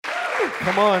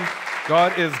Come on.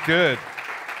 God is good.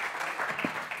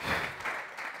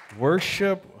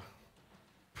 Worship.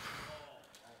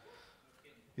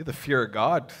 You're the fear of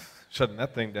God shutting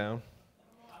that thing down.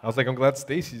 I was like, I'm glad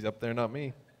Stacy's up there, not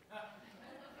me.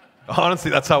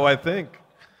 Honestly, that's how I think.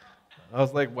 I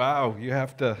was like, wow, you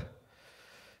have to,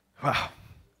 wow.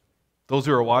 Those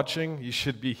who are watching, you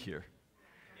should be here.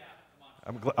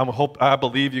 I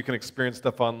believe you can experience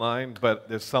stuff online, but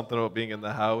there's something about being in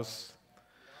the house.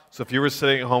 So if you were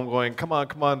sitting at home going, come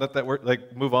on, let that work,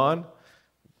 like move on,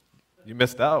 you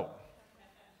missed out.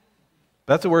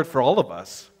 That's a word for all of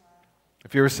us.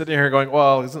 If you were sitting here going,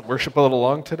 well, isn't worship a little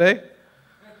long today?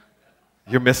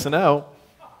 You're missing out.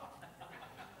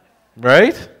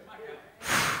 Right?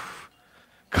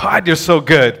 God, you're so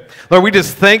good. Lord, we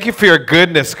just thank you for your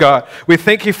goodness, God. We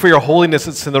thank you for your holiness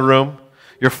that's in the room,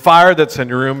 your fire that's in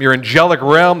your room, your angelic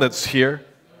realm that's here.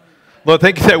 Lord,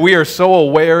 thank you that we are so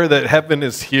aware that heaven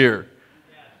is here.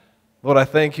 Lord, I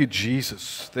thank you,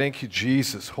 Jesus. Thank you,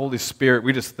 Jesus. Holy Spirit,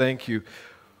 we just thank you.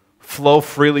 Flow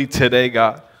freely today,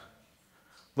 God.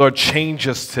 Lord, change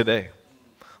us today.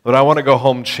 Lord, I want to go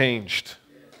home changed.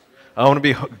 I want to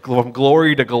be from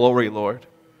glory to glory, Lord.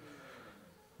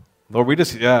 Lord, we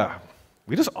just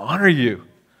honor you.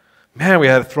 Man, we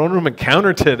had a throne room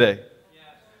encounter today.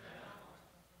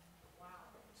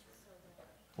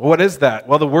 Well, what is that?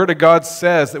 Well, the Word of God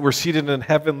says that we're seated in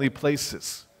heavenly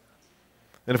places.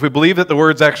 And if we believe that the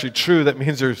Word's actually true, that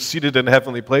means you're seated in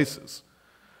heavenly places.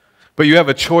 But you have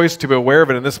a choice to be aware of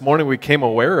it, and this morning we came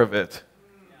aware of it.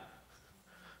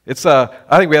 I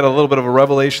think we had a little bit of a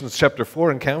Revelations chapter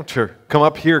 4 encounter. Come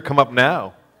up here, come up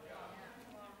now.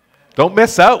 Don't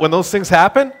miss out when those things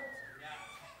happen.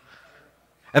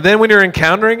 And then when you're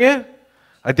encountering it,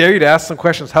 I dare you to ask some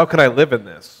questions. How can I live in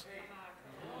this?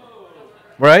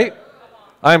 Right?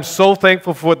 I am so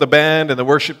thankful for what the band and the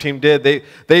worship team did. They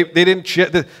didn't.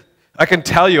 I can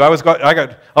tell you,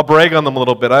 I'll brag on them a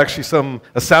little bit.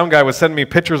 A sound guy was sending me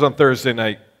pictures on Thursday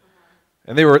night,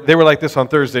 and they were like this on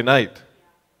Thursday night,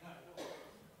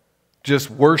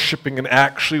 just worshiping and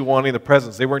actually wanting the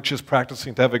presence. They weren't just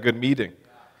practicing to have a good meeting.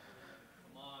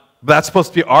 That's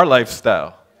supposed to be our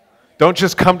lifestyle. Don't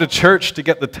just come to church to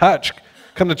get the touch.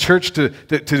 Come to church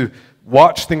to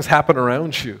watch things happen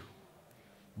around you.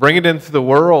 Bring it into the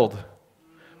world.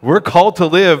 We're called to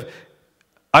live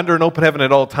under an open heaven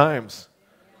at all times.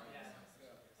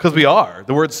 Because we are.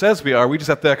 The Word says we are. We just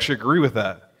have to actually agree with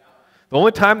that. The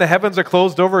only time the heavens are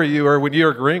closed over you are when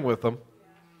you're agreeing with them.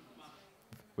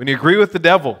 When you agree with the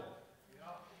devil.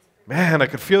 Man, I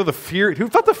could feel the fear. Who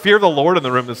felt the fear of the Lord in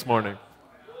the room this morning?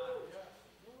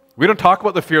 We don't talk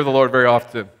about the fear of the Lord very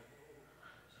often.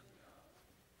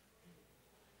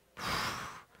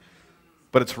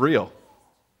 But it's real.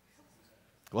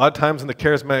 A lot of times in the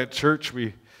charismatic church,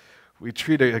 we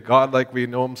treat a God like we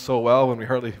know him so well when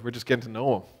we're just getting to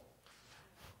know him.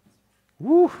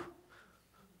 Woo!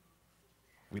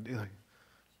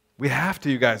 We have to,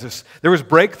 you guys. There was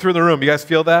breakthrough in the room. You guys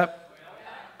feel that?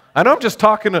 I know I'm just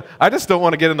talking. I just don't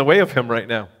want to get in the way of him right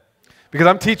now. Because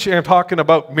I'm talking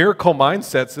about miracle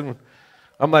mindsets, and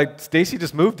I'm like, Stacy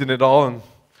just moved in it all, and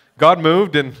God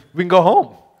moved, and we can go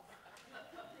home.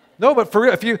 No, but for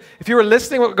real, if you were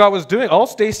listening to what God was doing, all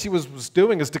Stacy was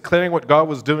doing is declaring what God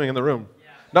was doing in the room.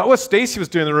 Not what Stacy was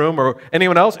doing in the room or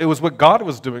anyone else, it was what God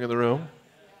was doing in the room.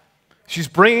 She's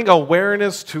bringing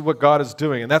awareness to what God is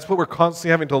doing, and that's what we're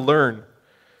constantly having to learn.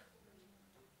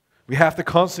 We have to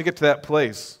constantly get to that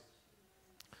place.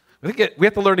 We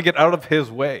have to learn to get out of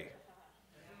his way.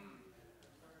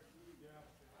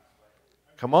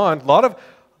 Come on.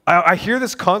 I hear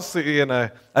this constantly, and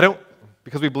I don't,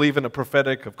 because we believe in a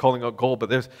prophetic of calling out gold, but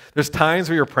there's times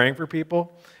where you're praying for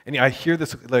people, and I hear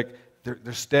this, like,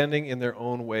 they're standing in their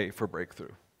own way for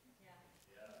breakthrough.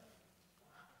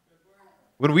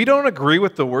 When we don't agree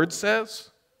with the Word says,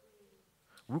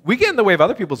 we get in the way of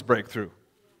other people's breakthrough.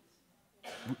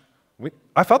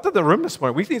 I felt that in the room this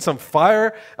morning. We need some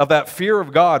fire of that fear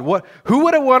of God. Who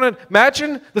would have wanted?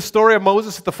 Imagine the story of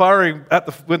Moses at the fire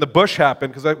when the bush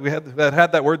happened, because we had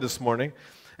that word this morning.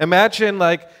 Imagine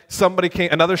like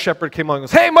another shepherd came along and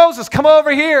goes, "Hey Moses, come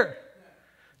over here.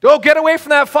 Oh, get away from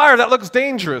that fire. That looks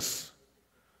dangerous."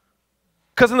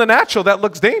 Because in the natural, that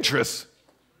looks dangerous.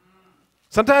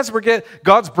 Sometimes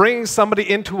God's bringing somebody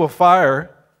into a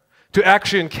fire to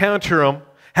actually encounter them.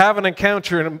 Have an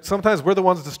encounter, and sometimes we're the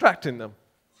ones distracting them.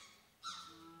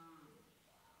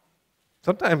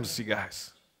 Sometimes, you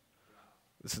guys,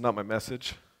 this is not my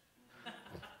message,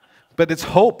 but it's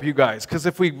hope, you guys, because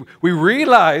if we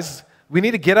realize we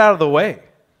need to get out of the way,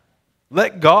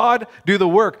 let God do the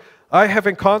work. I have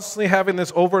been constantly having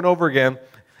this over and over again,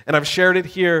 and I've shared it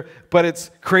here, but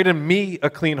it's create in me a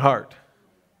clean heart.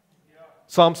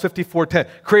 Psalms 54:10.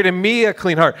 Create in me a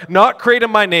clean heart. Not create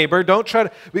in my neighbor. Don't try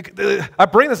to. I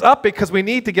bring this up because we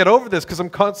need to get over this because I'm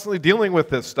constantly dealing with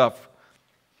this stuff.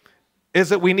 Is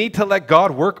that we need to let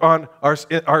God work on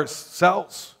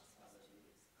ourselves.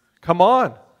 Come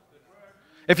on.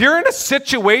 If you're in a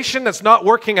situation that's not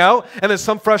working out and there's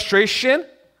some frustration,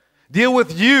 deal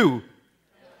with you.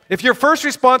 If your first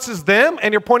response is them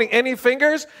and you're pointing any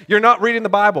fingers, you're not reading the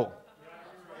Bible.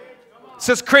 It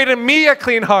says, create in me a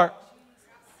clean heart.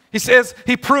 He says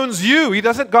he prunes you. He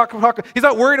doesn't talk. He's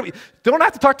not worried. You don't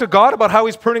have to talk to God about how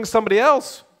he's pruning somebody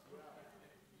else.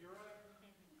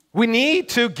 We need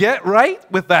to get right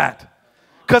with that.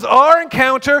 Because our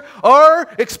encounter, our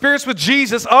experience with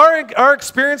Jesus, our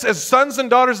experience as sons and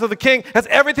daughters of the King has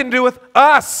everything to do with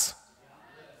us.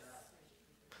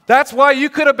 That's why you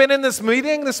could have been in this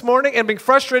meeting this morning and been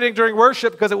frustrated during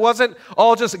worship because it wasn't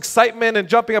all just excitement and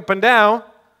jumping up and down.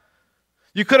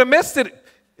 You could have missed it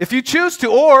if you choose to,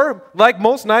 or like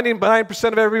most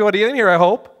 99% of everybody in here, I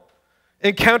hope,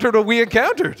 encountered what we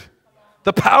encountered.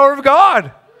 The power of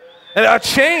God. And a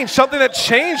change, something that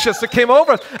changed us, that came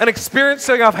over us, an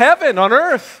experiencing of heaven on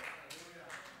earth.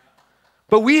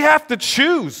 But we have to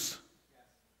choose.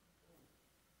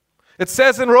 It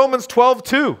says in Romans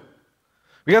 12:2.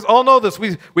 You guys all know this.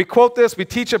 We quote this, we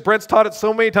teach it, Brent's taught it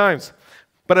so many times.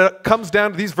 But it comes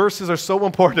down to these verses are so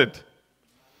important.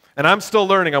 And I'm still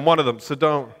learning, I'm one of them, so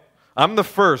don't. I'm the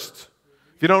first.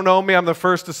 If you don't know me, I'm the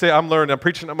first to say I'm learning. I'm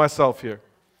preaching to myself here.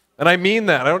 And I mean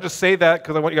that. I don't just say that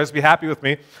because I want you guys to be happy with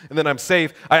me and then I'm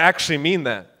safe. I actually mean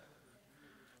that.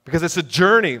 Because it's a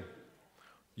journey.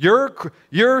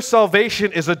 Your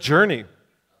salvation is a journey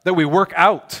that we work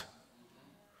out.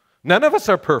 None of us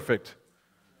are perfect.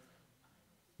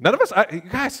 None of us, you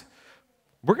guys,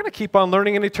 we're going to keep on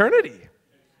learning in eternity.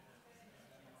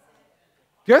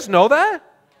 You guys know that?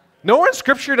 Nowhere in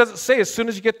Scripture does it say as soon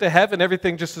as you get to heaven,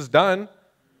 everything just is done.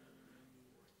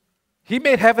 He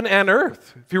made heaven and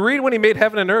earth. If you read when he made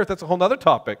heaven and earth, that's a whole other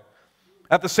topic.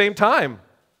 At the same time,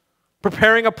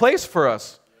 preparing a place for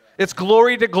us. It's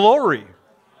glory to glory.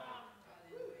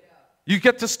 You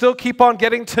get to still keep on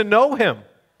getting to know him.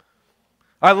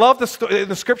 I love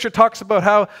the Scripture talks about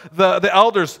how the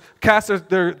elders cast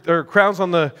their crowns on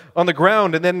the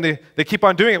ground and then they keep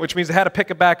on doing it, which means they had to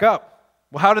pick it back up.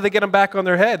 Well, how do they get them back on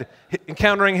their head?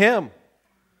 Encountering him.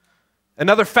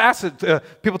 Another facet,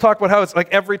 people talk about how it's like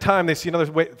every time they see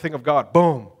another thing of God,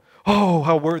 boom. Oh,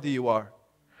 how worthy you are.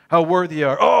 How worthy you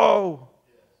are. Oh.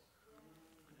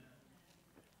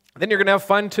 Then you're going to have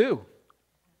fun too.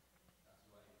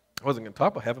 I wasn't going to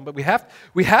talk about heaven, but we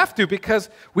have to because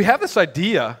we have this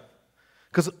idea,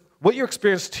 because what you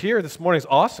experienced here this morning is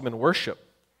awesome in worship.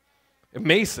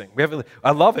 Amazing.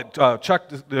 I love it.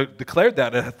 Chuck declared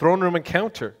that, a throne room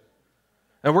encounter.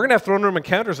 And we're going to have throne room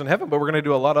encounters in heaven, but we're going to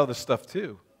do a lot of other stuff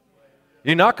too.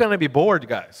 You're not going to be bored,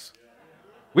 guys.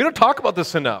 We don't talk about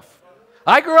this enough.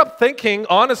 I grew up thinking,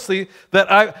 honestly,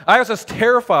 that I was just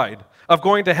terrified of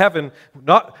going to heaven,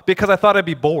 not because I thought I'd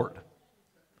be bored.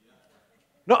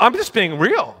 No, I'm just being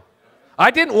real.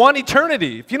 I didn't want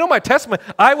eternity. If you know my testimony,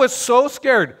 I was so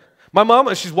scared. My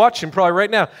mom, she's watching probably right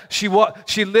now, she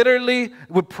literally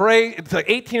would pray, it's like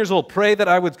 18 years old, pray that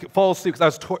I would fall asleep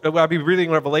because I'd be reading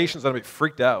Revelations and I'd be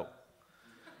freaked out.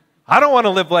 I don't want to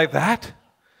live like that.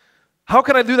 How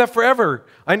can I do that forever?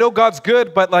 I know God's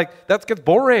good, but like that gets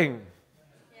boring.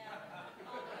 Yeah.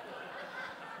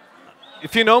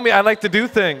 If you know me, I like to do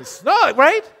things. No,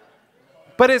 right?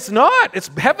 But it's not.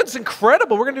 Heaven's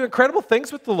incredible. We're going to do incredible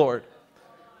things with the Lord.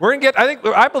 We're going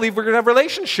to I believe we're going to have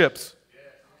relationships.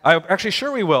 I'm actually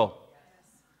sure we will.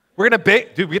 We're going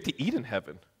to dude, we get to eat in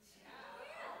heaven.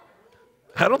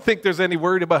 I don't think there's any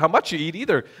worry about how much you eat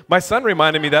either. My son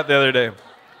reminded me that the other day.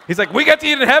 He's like, we get to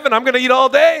eat in heaven. I'm going to eat all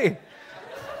day.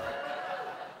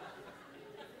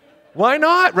 Why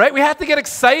not, right? We have to get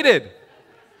excited.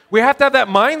 We have to have that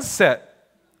mindset.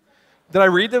 Did I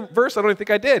read the verse? I don't even think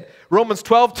I did. Romans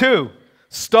 12:2.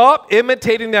 Stop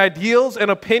imitating the ideals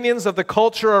and opinions of the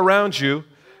culture around you,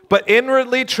 but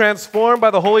inwardly transformed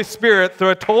by the Holy Spirit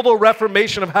through a total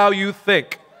reformation of how you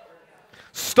think.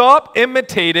 Stop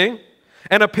imitating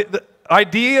the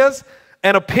ideas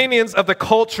and opinions of the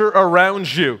culture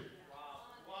around you.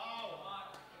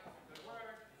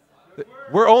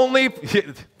 We're only,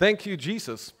 thank you,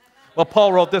 Jesus. Well,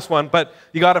 Paul wrote this one, but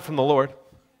you got it from the Lord.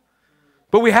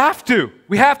 But we have to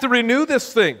renew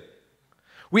this thing.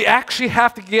 We actually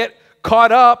have to get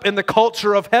caught up in the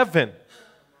culture of heaven.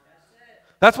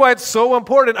 That's why it's so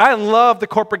important. I love the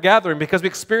corporate gathering because we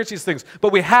experience these things,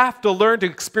 but we have to learn to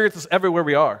experience this everywhere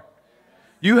we are.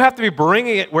 You have to be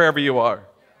bringing it wherever you are.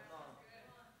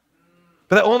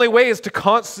 But the only way is to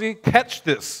constantly catch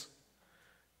this.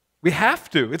 We have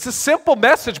to. It's a simple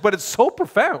message, but it's so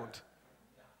profound.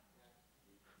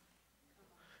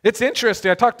 It's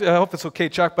interesting. I hope it's okay,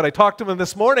 Chuck, but I talked to him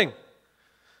this morning.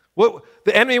 The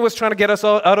enemy was trying to get us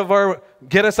out of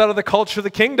the culture of the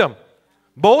kingdom.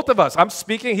 Both of us. I'm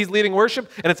speaking, he's leading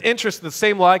worship, and it's interesting. The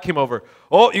same lie came over.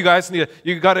 Oh, you guys you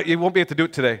won't be able to do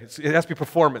it today. It has to be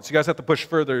performance. You guys have to push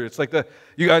further. It's like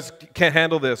you guys can't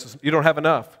handle this. You don't have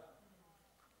enough.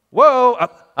 Whoa,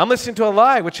 I'm listening to a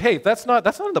lie, which, hey, that's not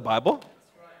in the Bible.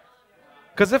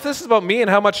 Because if this is about me and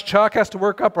how much Chuck has to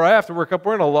work up or I have to work up,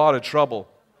 we're in a lot of trouble.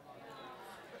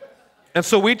 And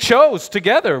so we chose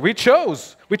together. We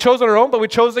chose on our own, but we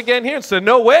chose again here and said,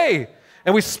 no way.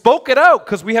 And we spoke it out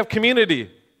because we have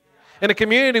community. In a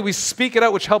community, we speak it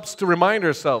out, which helps to remind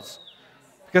ourselves.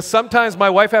 Because sometimes my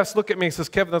wife has to look at me and says,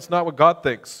 Kevin, that's not what God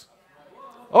thinks.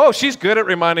 Oh, she's good at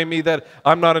reminding me that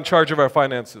I'm not in charge of our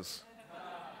finances.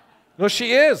 No,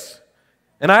 she is.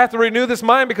 And I have to renew this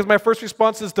mind because my first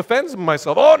response is defend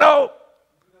myself. Oh, no.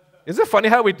 Isn't it funny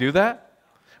how we do that?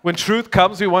 When truth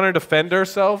comes, we want to defend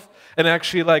ourselves and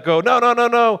actually go,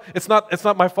 no. It's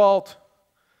not my fault.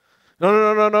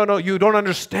 No. You don't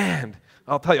understand.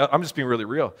 I'll tell you, I'm just being really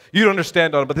real. You don't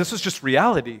understand, Donna, but this is just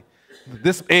reality.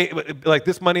 This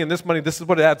money and this money, this is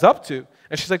what it adds up to.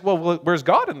 And she's like, well, where's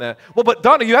God in that? Well, but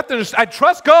Donna, you have to understand, I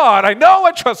trust God. I know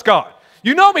I trust God.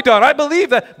 You know me, Don. I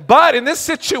believe that. But in this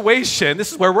situation,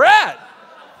 this is where we're at.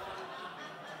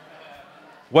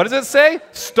 What does it say?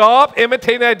 Stop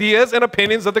imitating ideas and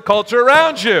opinions of the culture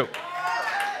around you.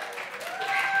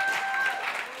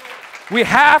 We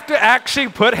have to actually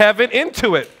put heaven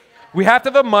into it. We have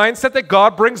to have a mindset that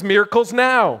God brings miracles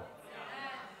now.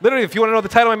 Literally, if you want to know the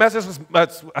title of my message,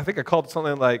 I think I called it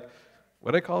something like,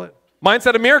 what did I call it?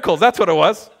 Mindset of Miracles. That's what it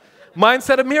was.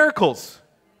 Mindset of Miracles.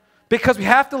 Because we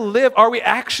have to live, are we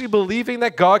actually believing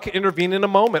that God can intervene in a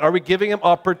moment? Are we giving him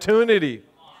opportunity?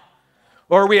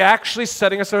 Or are we actually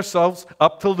setting ourselves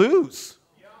up to lose?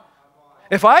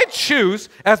 If I choose,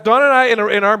 as Don and I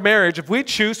in our marriage, if we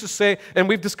choose to say, and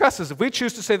we've discussed this, if we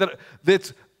choose to say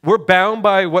that we're bound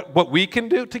by what we can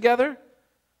do together,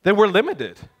 then we're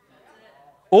limited.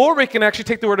 Or we can actually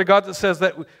take the word of God that says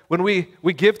that when we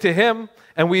give to him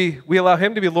and we allow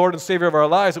him to be Lord and Savior of our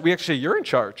lives, that you're in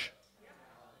charge.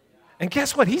 And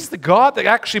guess what? He's the God that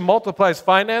actually multiplies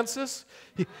finances.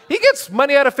 He gets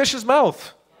money out of fish's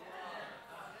mouth.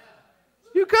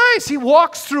 You guys, he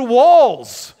walks through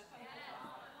walls.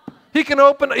 He can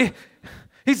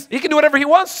he can do whatever he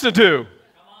wants to do.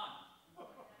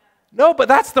 No, but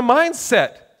that's the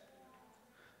mindset.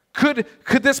 Could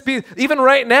this be, even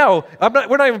right now,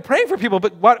 we're not even praying for people,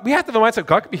 but we have to have a mindset,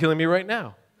 God could be healing me right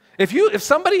now. If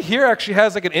somebody here actually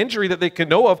has an injury that they can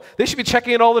know of, they should be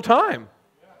checking it all the time.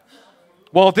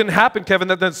 Well, it didn't happen, Kevin,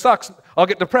 that sucks. I'll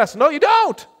get depressed. No, you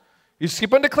don't. You just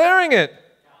keep on declaring it.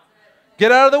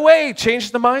 Get out of the way.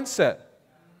 Change the mindset.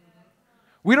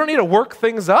 We don't need to work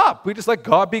things up. We just let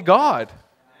God be God.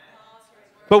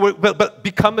 But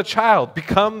become the child.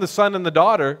 Become the son and the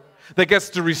daughter that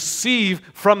gets to receive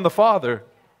from the Father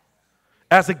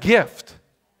as a gift.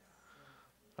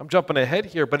 I'm jumping ahead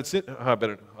here, but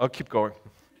I'll keep going.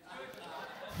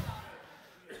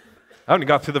 I haven't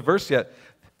got through the verse yet.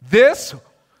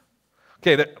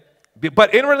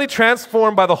 But inwardly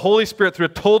transformed by the Holy Spirit through a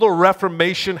total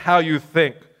reformation how you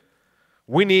think.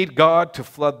 We need God to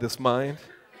flood this mind.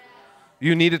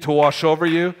 You need it to wash over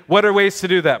you. What are ways to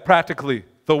do that? Practically,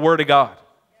 the Word of God.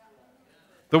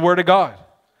 The Word of God.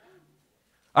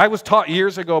 I was taught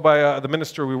years ago by the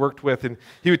minister we worked with, and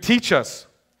he would teach us.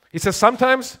 He says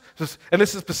sometimes, and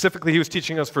this is specifically he was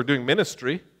teaching us for doing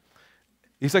ministry.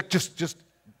 He's like, just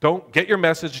don't get your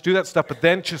message, do that stuff, but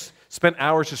then just spend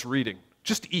hours just reading.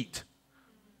 Just eat.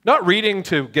 Not reading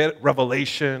to get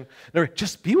revelation. No,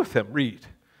 just be with him, read.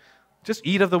 Just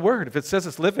eat of the word. If it says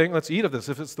it's living, let's eat of this.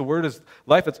 If it's the word is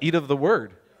life, let's eat of the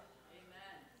word.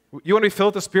 Amen. You want to be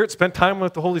filled with the Spirit? Spend time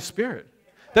with the Holy Spirit.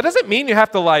 That doesn't mean you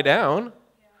have to lie down.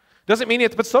 Doesn't mean you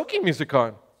have to put soaking music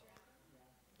on.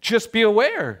 Just be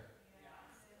aware.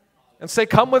 And say,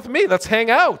 come with me. Let's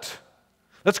hang out.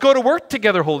 Let's go to work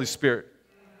together, Holy Spirit.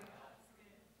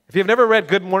 If you've never read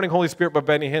Good Morning, Holy Spirit by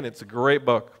Benny Hinn, it's a great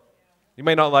book. You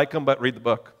may not like him, but read the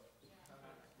book.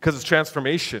 Because it's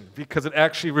transformation. Because it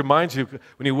actually reminds you,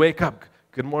 when you wake up,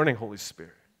 good morning, Holy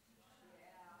Spirit.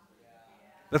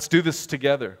 Let's do this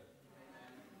together.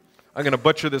 I'm going to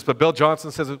butcher this, but Bill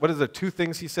Johnson says, what is it, 2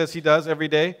 things he says he does every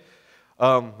day?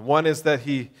 One is that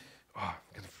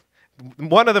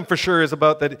one of them for sure is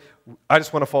about that, I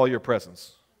just want to follow your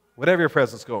presence. Whatever your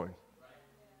presence is going.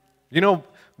 You know,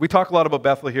 We talk a lot about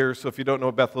Bethel here, so if you don't know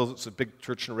what Bethel is, it's a big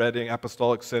church in Redding,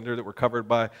 apostolic center that we're covered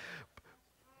by.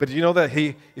 But do you know that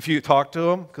if you talk to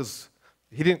him, because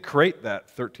he didn't create that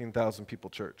 13,000 people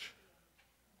church.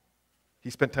 He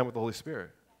spent time with the Holy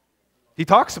Spirit. He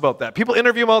talks about that. People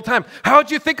interview him all the time.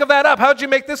 How'd you think of that up? How'd you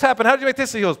make this happen? How'd you make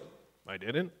this? And he goes, I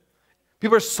didn't.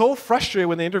 People are so frustrated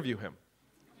when they interview him.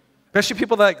 Especially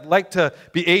people that like to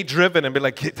be A-driven and be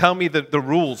like, tell me the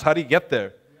rules. How do you get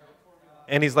there?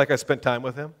 And he's like, I spent time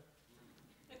with him.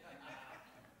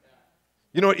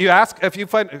 You know, you ask, if you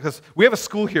find, because we have a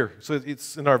school here, so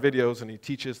it's in our videos, and he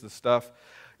teaches this stuff.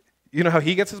 You know how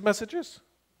he gets his messages?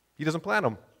 He doesn't plan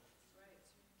them.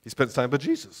 He spends time with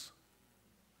Jesus.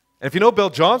 And if you know Bill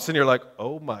Johnson, you're like,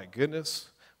 oh my goodness,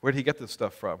 where did he get this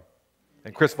stuff from?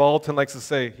 And Chris Vallotton likes to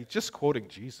say, he's just quoting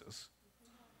Jesus.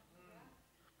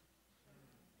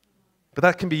 But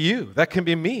that can be you. That can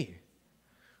be me.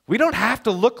 We don't have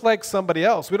to look like somebody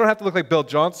else. We don't have to look like Bill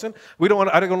Johnson. I don't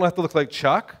have to look like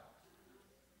Chuck.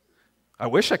 I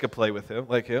wish I could play with him,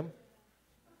 like him.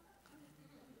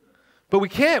 But we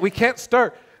can't. We can't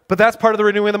start. But that's part of the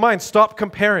renewing of the mind. Stop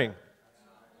comparing.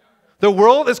 The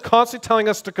world is constantly telling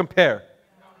us to compare.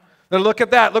 Now look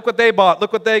at that. Look what they bought.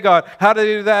 Look what they got. How did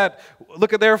they do that?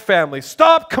 Look at their family.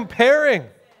 Stop comparing.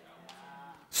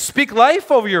 Speak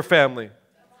life over your family.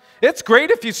 It's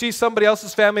great if you see somebody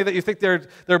else's family that you think they're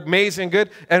amazing and good,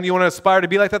 and you want to aspire to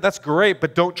be like that. That's great,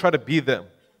 but don't try to be them.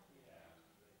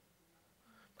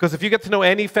 Because if you get to know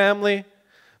any family,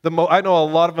 I know a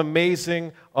lot of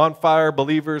amazing, on-fire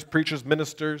believers, preachers,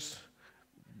 ministers,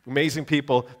 amazing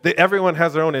people. Everyone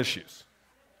has their own issues.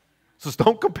 So just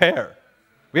don't compare.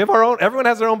 We have our own. Everyone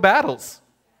has their own battles.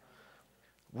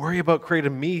 Worry about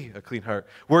creating me a clean heart.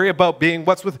 Worry about being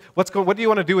what do you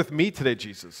want to do with me today,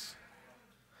 Jesus?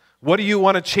 What do you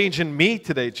want to change in me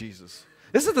today, Jesus?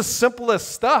 This is the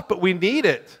simplest stuff, but we need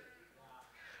it.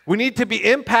 We need to be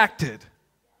impacted.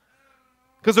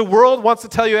 Because the world wants to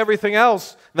tell you everything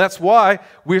else. And that's why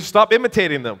we stop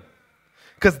imitating them.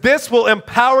 Because this will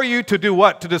empower you to do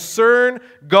what? To discern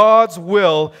God's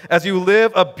will as you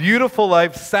live a beautiful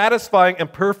life, satisfying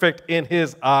and perfect in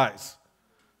His eyes.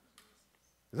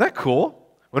 Isn't that cool?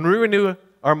 When we renew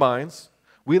our minds,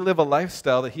 we live a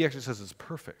lifestyle that He actually says is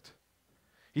perfect.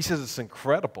 He says it's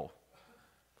incredible.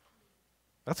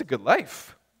 That's a good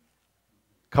life.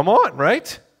 Come on,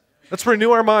 right? Let's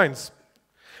renew our minds.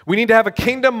 We need to have a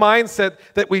kingdom mindset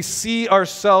that we see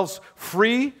ourselves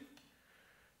free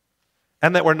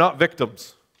and that we're not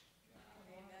victims.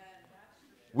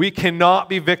 We cannot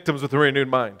be victims with a renewed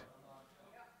mind.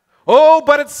 Oh,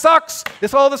 but it sucks.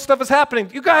 All this stuff is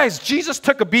happening. You guys, Jesus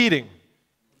took a beating.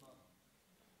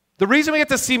 The reason we get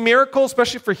to see miracles,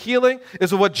 especially for healing,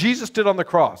 is what Jesus did on the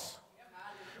cross.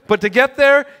 But to get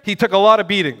there, He took a lot of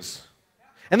beatings.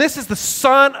 And this is the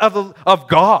Son of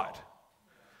God.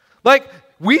 Like,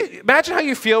 imagine how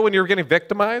you feel when you're getting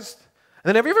victimized. And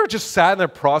then have you ever just sat in there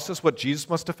and processed what Jesus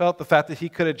must have felt? The fact that He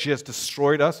could have just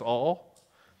destroyed us all.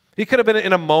 He could have been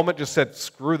in a moment just said,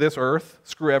 screw this earth,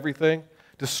 screw everything,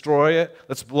 destroy it,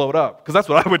 let's blow it up. Because that's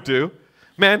what I would do.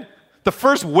 Man, the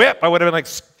first whip, I would have been like,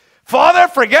 Father,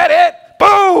 forget it.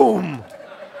 Boom.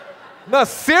 No,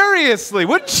 seriously,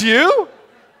 wouldn't you?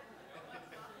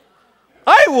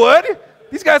 I would.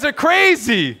 These guys are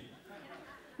crazy.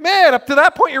 Man, up to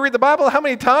that point, you read the Bible, how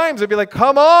many times? It'd be like,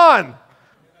 come on.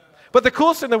 But the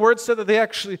coolest thing, the Word said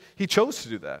that He chose to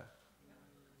do that.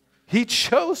 He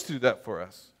chose to do that for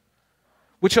us.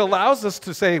 Which allows us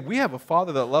to say, we have a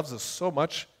Father that loves us so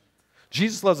much.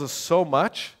 Jesus loves us so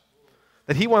much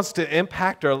that He wants to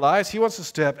impact our lives. He wants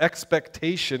us to have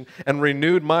expectation and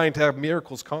renewed mind to have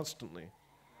miracles constantly.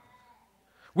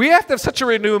 We have to have such a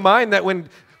renewed mind that when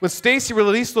Stacy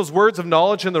released those words of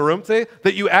knowledge in the room today,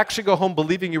 that you actually go home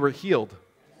believing you were healed.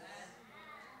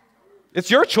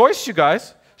 It's your choice, you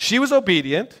guys. She was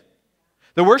obedient.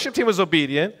 The worship team was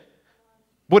obedient.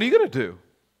 What are you going to do?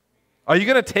 Are you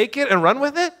going to take it and run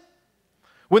with it?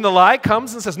 When the lie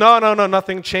comes and says, no,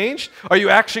 nothing changed, are you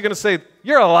actually going to say,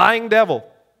 you're a lying devil?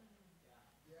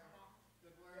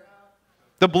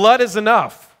 The blood is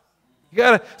enough.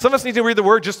 Some of us need to read the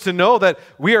Word just to know that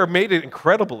we are made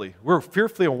incredibly. We're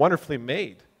fearfully and wonderfully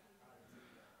made.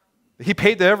 He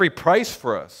paid every price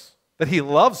for us, that He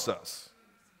loves us.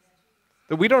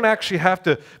 That we don't actually have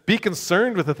to be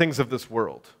concerned with the things of this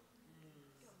world.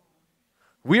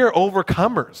 We are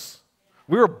overcomers.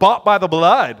 We were bought by the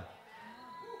blood.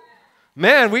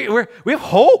 Man, we have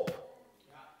hope.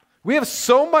 We have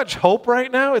so much hope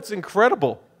right now, it's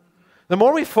incredible. The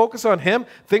more we focus on Him,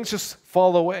 things just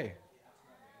fall away.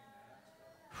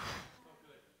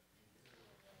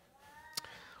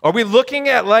 Are we looking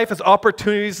at life as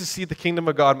opportunities to see the kingdom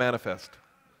of God manifest?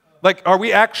 Like, are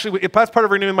we actually, if that's part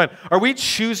of renewing mind, are we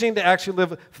choosing to actually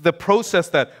live the process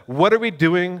that, what are we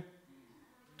doing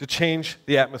to change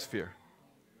the atmosphere?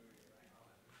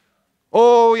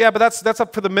 Oh, yeah, but that's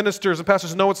up for the ministers and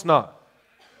pastors. No, it's not.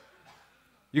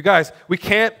 You guys, we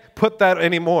can't put that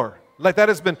anymore. Like, that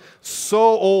has been so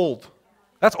old.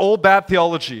 That's old, bad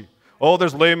theology. Oh,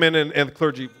 there's laymen and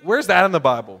clergy. Where's that in the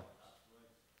Bible?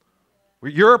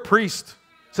 You're a priest.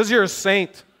 It says you're a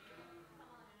saint.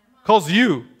 Calls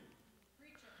you.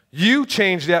 You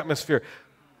change the atmosphere.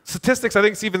 Statistics, I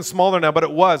think it's even smaller now, but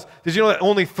it was. Did you know that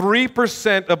only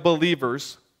 3% of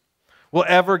believers will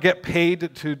ever get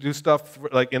paid to do stuff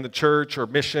like in the church or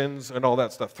missions and all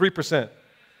that stuff? 3%.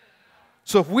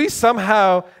 So if we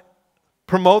somehow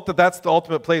promote that that's the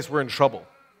ultimate place, we're in trouble.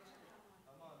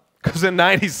 Because then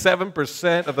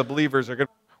 97% of the believers are going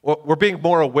to, well, we're being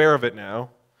more aware of it now.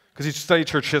 Because you study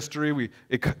church history, we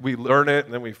learn it,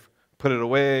 and then we put it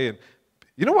away. And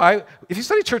you know why? If you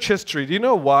study church history, do you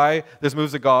know why there's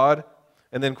moves of God,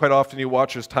 and then quite often you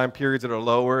watch there's time periods that are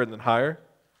lower and then higher?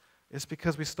 It's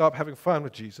because we stop having fun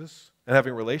with Jesus and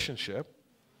having a relationship,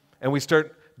 and we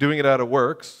start doing it out of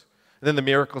works, and then the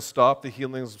miracles stop, the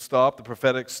healings stop, the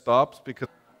prophetic stops, because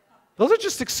those are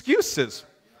just excuses.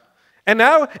 And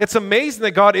now it's amazing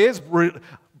that God is,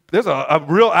 there's a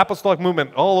real apostolic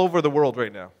movement all over the world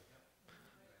right now.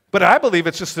 But I believe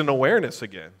it's just an awareness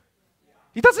again.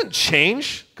 He doesn't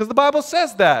change because the Bible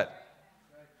says that.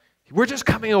 We're just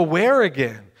coming aware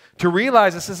again to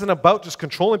realize this isn't about just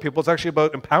controlling people. It's actually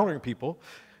about empowering people,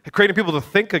 creating people to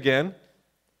think again,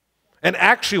 and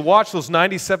actually watch those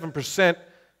 97%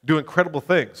 do incredible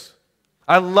things.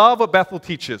 I love what Bethel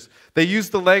teaches. They use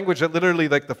the language that literally,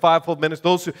 like the fivefold ministry,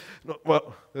 those who,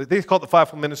 well, they call it the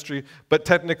fivefold ministry, but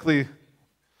technically,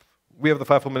 we have the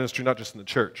fivefold ministry not just in the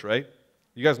church, right?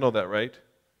 You guys know that, right?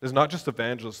 There's not just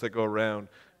evangelists that go around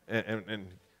and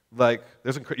like,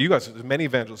 there's many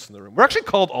evangelists in the room. We're actually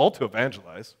called all to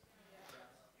evangelize.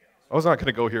 I was not going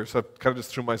to go here, so I kind of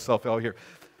just threw myself out here.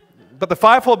 But the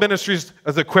fivefold ministry is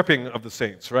the equipping of the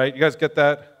saints, right? You guys get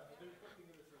that?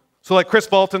 So like Chris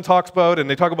Fulton talks about, and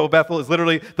they talk about Bethel, is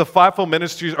literally the fivefold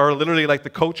ministries are literally like the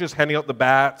coaches handing out the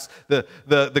bats,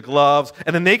 the gloves,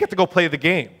 and then they get to go play the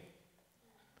game.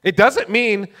 It doesn't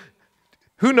mean,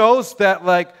 who knows that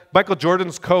like Michael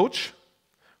Jordan's coach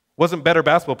wasn't a better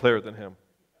basketball player than him?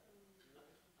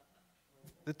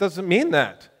 It doesn't mean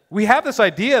that. We have this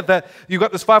idea that you've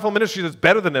got this fivefold ministry that's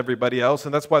better than everybody else,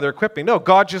 and that's why they're equipping. No,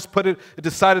 God just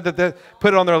decided that they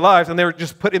put it on their lives, and they were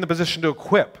just put in the position to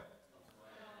equip.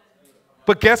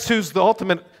 But guess who's the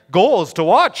ultimate goal is to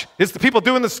watch? It's the people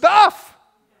doing the stuff.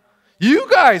 You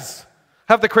guys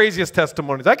have the craziest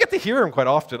testimonies. I get to hear them quite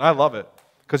often. I love it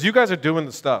because you guys are doing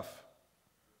the stuff.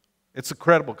 It's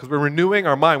incredible because we're renewing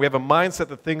our mind. We have a mindset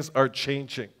that things are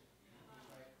changing.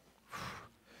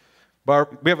 We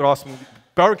have an awesome...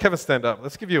 Barbara and Kevin, stand up.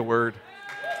 Let's give you a word.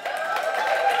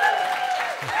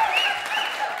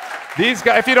 These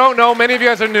guys, if you don't know, many of you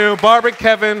guys are new. Barbara and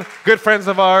Kevin, good friends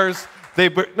of ours.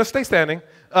 No, stay standing.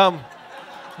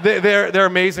 They're an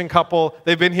amazing couple.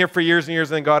 They've been here for years and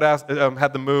years, and then God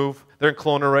had them move. They're in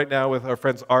Kelowna right now with our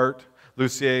friends Art,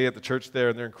 Lucier at the church there,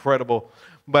 and they're incredible.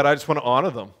 But I just want to honor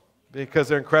them because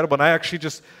they're incredible. And I actually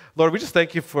just, Lord, we just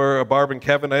thank you for Barb and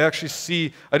Kevin. I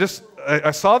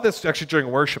saw this actually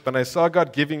during worship, and I saw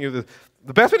God giving you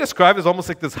the best way to describe it is almost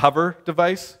like this hover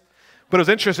device. But it was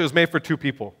interesting. It was made for two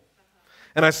people.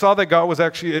 And I saw that God was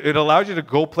actually, it allowed you to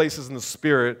go places in the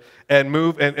Spirit and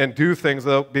move and do things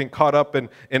without being caught up in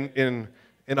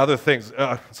other things.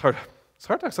 It's hard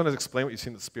to sometimes explain what you see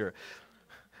in the Spirit.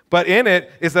 But in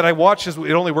it is that I watched as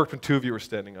it only worked when two of you were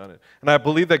standing on it. And I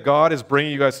believe that God is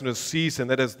bringing you guys into a season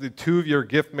that as the two of your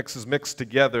gift mixes mixed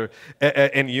together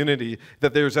in unity,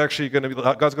 that there's actually going to be,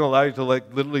 God's going to allow you to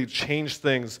like literally change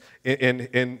things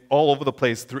in all over the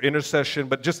place through intercession,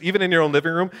 but just even in your own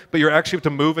living room, but you're actually able to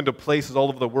move into places all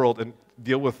over the world and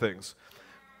deal with things.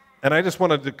 And I just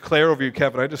want to declare over you,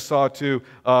 Kevin, I just saw too,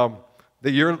 that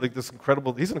you're like this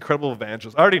incredible, he's an incredible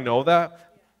evangelist. I already know that.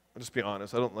 I'll just be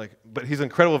honest, but he's an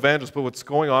incredible evangelist, but what's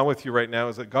going on with you right now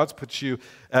is that God's put you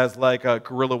as like a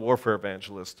guerrilla warfare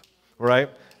evangelist, right?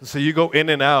 So you go in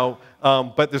and out,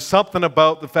 but there's something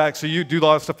about the fact, so you do a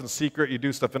lot of stuff in secret, you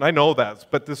do stuff, and I know that,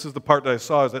 but this is the part that I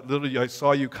saw, is that literally I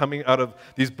saw you coming out of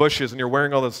these bushes, and you're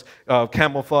wearing all this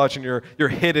camouflage, and you're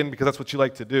hidden because that's what you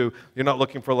like to do. You're not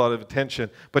looking for a lot of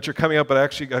attention, but you're coming out, but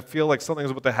actually I feel like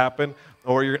something's about to happen,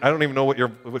 or I don't even know if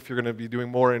you're going to be doing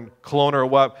more in Kelowna or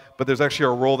what, but there's actually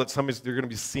a role that you're going to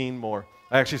be seen more.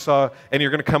 I actually saw, and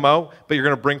you're going to come out, but you're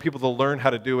going to bring people to learn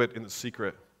how to do it in the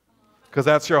secret. Because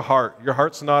that's your heart. Your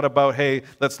heart's not about, hey,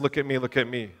 let's look at me,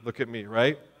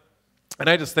 right? And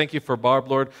I just thank you for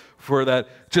Barb, Lord, for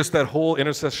just that whole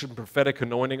intercession prophetic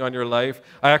anointing on your life.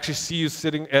 I actually see you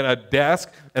sitting at a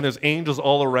desk, and there's angels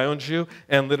all around you,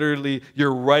 and literally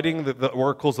you're writing the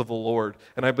oracles of the Lord.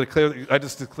 And I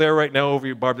just declare right now over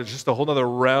you, Barb, there's just a whole other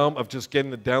realm of just getting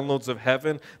the downloads of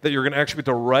heaven that you're going to actually be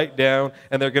able to write down,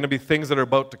 and there are going to be things that are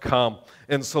about to come.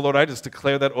 And so, Lord, I just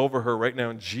declare that over her right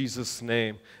now in Jesus'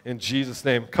 name. In Jesus'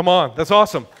 name. Come on. That's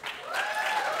awesome.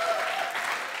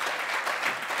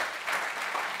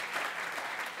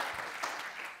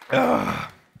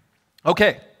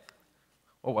 Okay.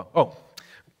 Oh, well. Oh,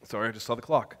 sorry, I just saw the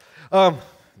clock.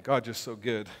 God, you're so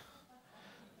good.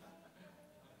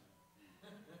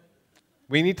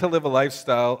 We need to live a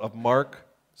lifestyle of Mark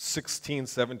 16,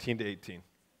 17 to 18.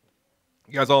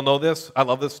 You guys all know this? I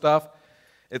love this stuff.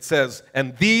 It says,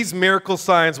 and these miracle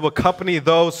signs will accompany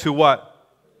those who what?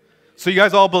 So you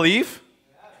guys all believe?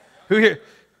 Who here?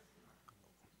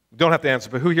 Don't have to answer,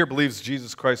 but who here believes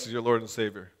Jesus Christ is your Lord and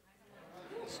Savior?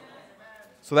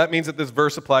 So that means that this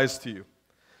verse applies to you.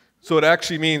 So it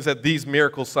actually means that these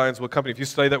miracle signs will accompany. If you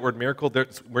study that word miracle,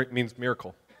 it means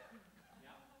miracle.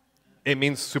 It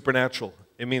means supernatural.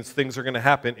 It means things are going to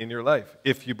happen in your life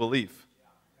if you believe.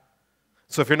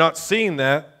 So if you're not seeing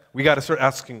that, we got to start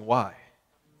asking why.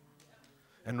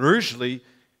 And usually,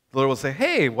 the Lord will say,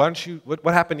 hey, why don't you,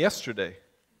 what happened yesterday?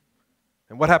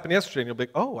 And what happened yesterday? And you'll be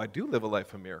like, oh, I do live a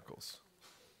life of miracles.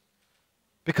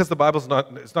 Because the Bible's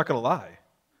it's not going to lie.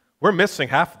 We're missing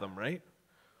half of them, right?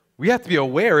 We have to be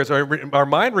aware as our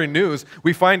mind renews,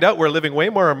 we find out we're living way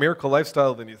more a miracle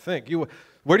lifestyle than you think.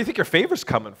 Where do you think your favor's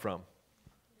coming from?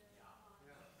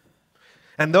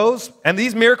 And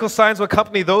these miracle signs will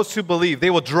accompany those who believe. They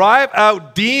will drive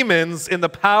out demons in the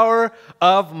power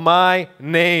of my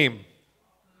name.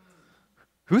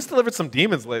 Who's delivered some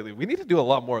demons lately? We need to do a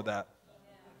lot more of that.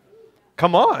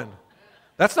 Come on.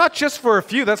 That's not just for a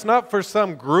few. That's not for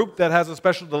some group that has a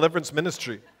special deliverance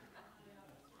ministry.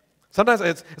 Sometimes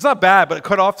it's not bad, but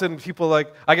quite often people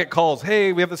I get calls,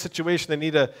 hey, we have a situation, they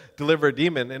need to deliver a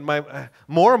demon. And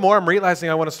more and more I'm realizing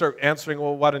I want to start answering,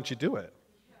 well, why don't you do it?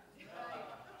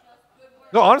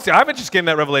 No, honestly, I've been just getting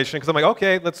that revelation because I'm like,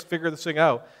 okay, let's figure this thing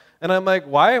out. And I'm like,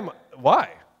 why?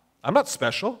 I'm not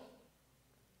special.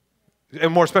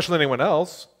 And more special than anyone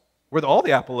else. We're all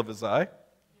the apple of his eye.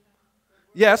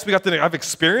 Yes, I've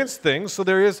experienced things, so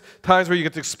there is times where you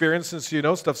get to experience since you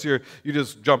know stuff, so you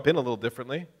just jump in a little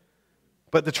differently.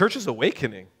 But the church is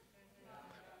awakening.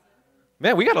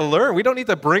 Man, we got to learn. We don't need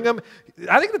to bring them.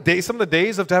 I think some of the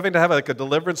days of having to have a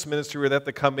deliverance ministry where they have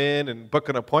to come in and book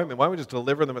an appointment, why don't we just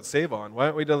deliver them at Save-On? Why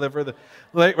don't we deliver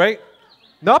right?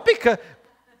 Not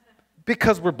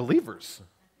because we're believers.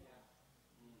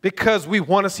 Because we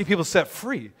want to see people set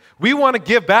free. We want to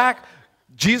give back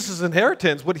Jesus'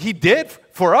 inheritance. What he did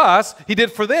for us, he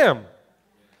did for them.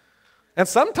 And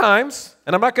sometimes,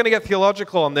 and I'm not going to get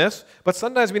theological on this, but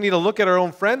sometimes we need to look at our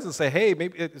own friends and say, hey,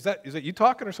 maybe is that you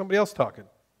talking or somebody else talking?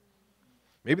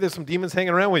 Maybe there's some demons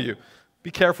hanging around with you. Be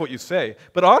careful what you say.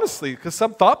 But honestly, because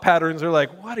some thought patterns are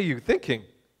like, what are you thinking?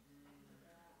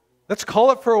 Let's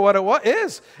call it for what it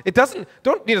is.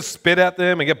 Don't need to spit at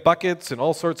them and get buckets and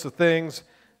all sorts of things.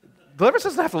 Deliverance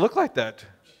doesn't have to look like that.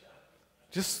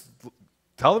 Just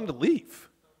tell them to leave.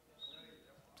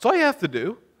 That's all you have to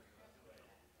do.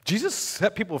 Jesus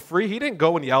set people free. He didn't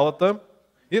go and yell at them.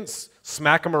 He didn't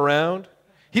smack them around.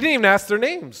 He didn't even ask their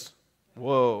names.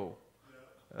 Whoa.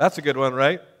 That's a good one,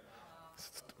 right?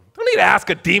 Don't need to ask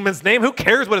a demon's name. Who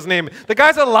cares what his name is? The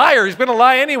guy's a liar. He's going to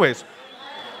lie anyways.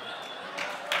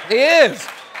 He is.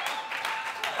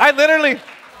 I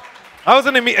was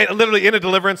literally in a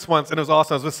deliverance once, and it was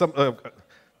awesome. I was with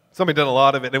somebody did a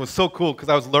lot of it, and it was so cool because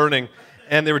I was learning,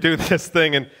 and they were doing this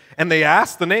thing, and they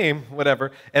asked the name,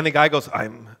 whatever, and the guy goes,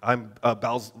 I'm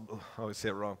Belz, I always say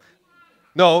it wrong.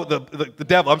 No, the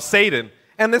devil, I'm Satan.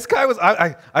 And this guy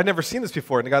I'd never seen this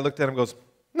before, and the guy looked at him and goes,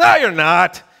 no, you're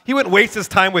not. He wouldn't waste his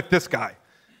time with this guy.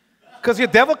 Because the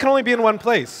devil can only be in one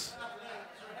place.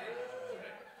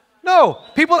 No,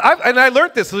 and I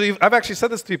learned this. I've actually said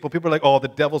this to people. People are like, oh, the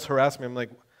devil's harassing me. I'm like,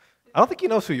 I don't think he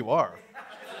knows who you are.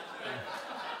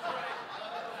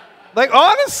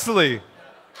 Honestly.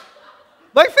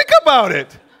 Think about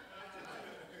it.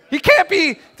 He can't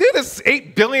be, dude, there's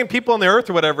 8 billion people on the earth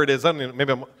or whatever it is. I don't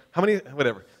know, how many,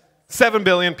 whatever. 7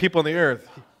 billion people on the earth.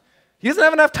 He doesn't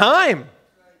have enough time.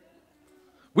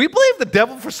 We believe the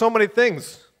devil for so many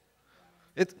things.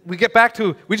 We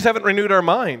just haven't renewed our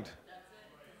mind.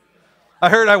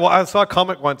 I saw a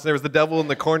comic once, there was the devil in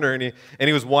the corner, and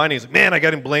he was whining. He's like, man, I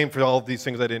got him blamed for all of these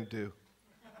things I didn't do.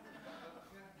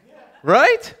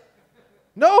 Right?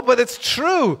 No, but it's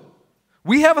true.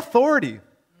 We have authority.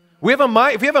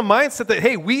 If we have a mindset that,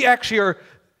 hey, we actually are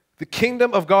the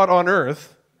kingdom of God on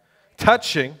earth,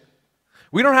 touching,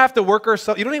 we don't have to work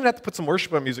ourselves. You don't even have to put some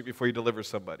worship music before you deliver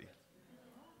somebody.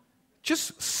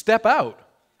 Just step out.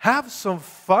 Have some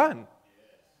fun.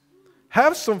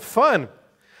 Have some fun.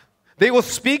 They will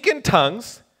speak in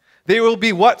tongues. They will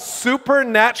be what?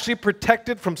 Supernaturally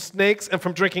protected from snakes and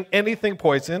from drinking anything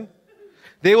poison.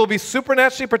 They will be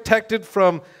supernaturally protected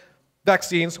from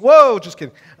vaccines. Whoa, just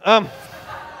kidding.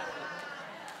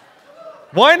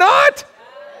 Why not?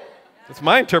 That's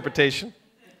my interpretation.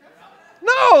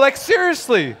 No, like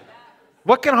seriously.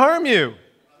 What can harm you?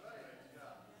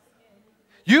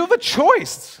 You have a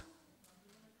choice.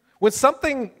 When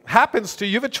something happens to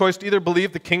you, you have a choice to either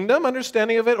believe the kingdom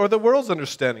understanding of it or the world's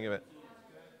understanding of it.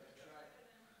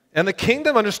 And the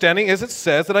kingdom understanding is it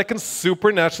says that I can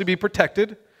supernaturally be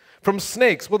protected from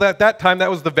snakes. Well, at that time, that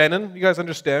was the venom, you guys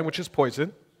understand, which is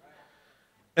poison.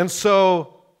 And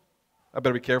so, I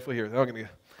better be careful here.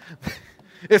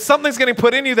 If something's getting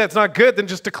put in you that's not good, then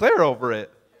just declare over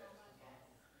it.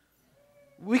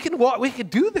 We can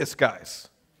do this, guys.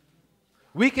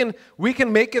 We can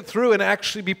make it through and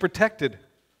actually be protected.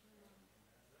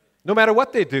 No matter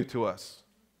what they do to us.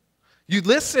 You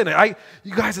listen.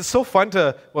 You guys, it's so fun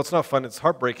to, well, it's not fun, it's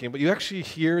heartbreaking, but you actually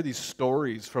hear these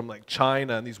stories from like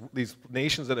China and these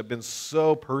nations that have been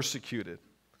so persecuted.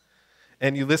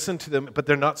 And you listen to them, but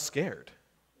they're not scared.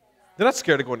 They're not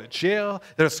scared of going to jail.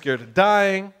 They're not scared of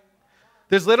dying.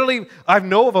 There's literally, I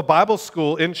know of a Bible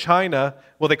school in China.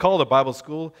 Well, they call it a Bible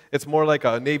school. It's more like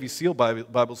a Navy SEAL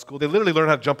Bible school. They literally learn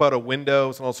how to jump out of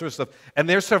windows and all sorts of stuff. And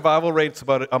their survival rate's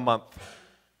about a month.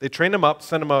 They train them up,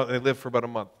 send them out, and they live for about a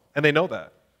month. And they know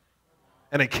that.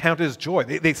 And they count it as joy.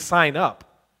 They sign up.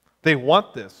 They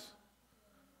want this.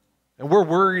 And we're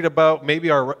worried about maybe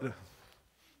our...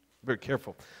 Very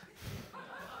careful.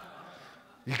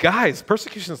 You guys,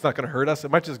 persecution is not going to hurt us.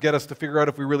 It might just get us to figure out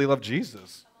if we really love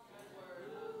Jesus.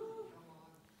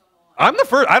 I'm the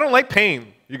first. I don't like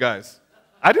pain, you guys.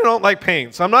 I don't like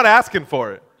pain, so I'm not asking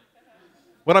for it.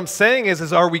 What I'm saying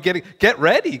is are we get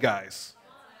ready, guys.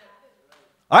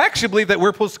 I actually believe that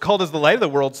we're supposed to called as the light of the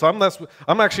world, so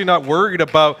I'm actually not worried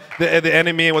about the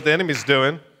enemy and what the enemy's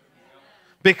doing.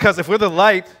 Because if we're the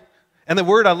light, and the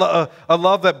word, I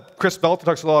love that Chris Belton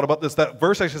talks a lot about this, that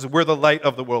verse actually says we're the light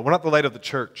of the world. We're not the light of the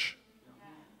church.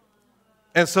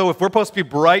 And so if we're supposed to be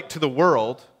bright to the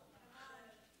world,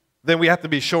 then we have to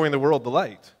be showing the world the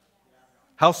light.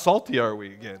 How salty are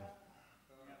we again?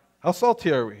 How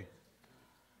salty are we?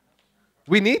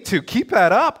 We need to keep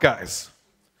that up, guys.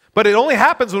 But it only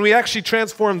happens when we actually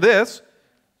transform this,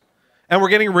 and we're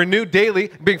getting renewed daily,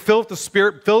 being filled with the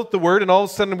Spirit, filled with the Word, and all of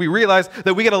a sudden we realize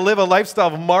that we got to live a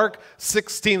lifestyle of Mark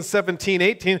 16, 17,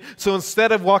 18. So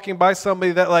instead of walking by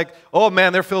somebody that like, oh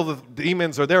man, they're filled with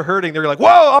demons or they're hurting, they're like, whoa,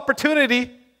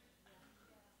 opportunity.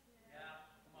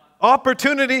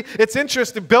 Opportunity. It's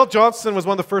interesting. Bill Johnson was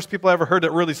one of the first people I ever heard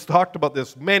that really talked about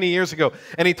this many years ago.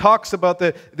 And he talks about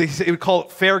he would call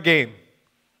it fair game.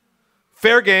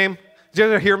 Fair game. Did you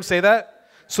ever hear him say that?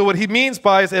 So what he means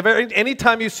by is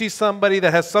anytime you see somebody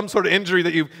that has some sort of injury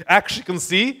that you actually can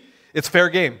see, it's fair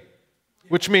game.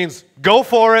 Which means go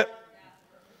for it.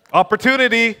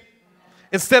 Opportunity.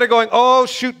 Instead of going, oh,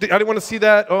 shoot, I didn't want to see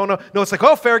that. Oh, no. No, it's like,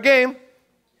 oh, fair game.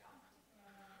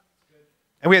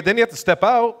 And then you have to step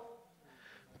out.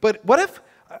 But what if,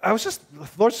 the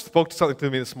Lord spoke something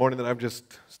to me this morning that I'm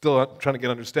just still trying to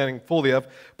get understanding fully of.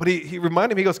 But he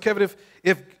reminded me, he goes, Kevin,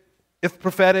 if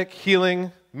prophetic,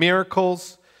 healing,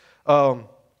 miracles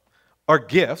are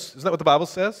gifts, isn't that what the Bible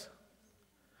says?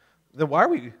 Then why are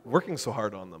we working so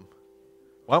hard on them?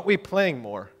 Why aren't we playing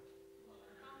more?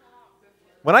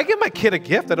 When I give my kid a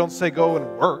gift, I don't say go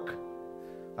and work.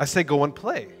 I say go and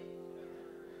play.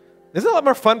 Isn't it a lot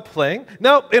more fun playing?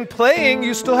 Now, in playing,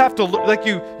 you still have to,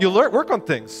 you learn, work on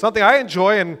things. Something I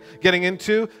enjoy and getting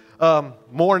into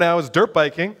more now is dirt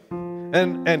biking.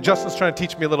 And Justin's trying to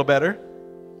teach me a little better,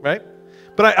 right?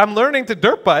 But I'm learning to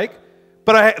dirt bike,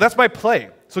 but that's my play.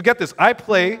 So get this, I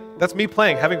play, that's me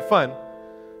playing, having fun,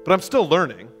 but I'm still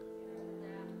learning.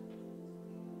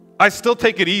 I still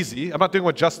take it easy. I'm not doing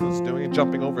what Justin's doing and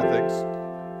jumping over things.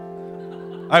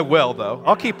 I will, though.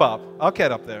 I'll keep up. I'll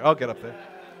get up there.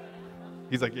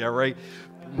 He's like, yeah, right.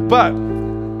 But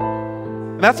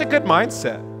that's a good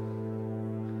mindset.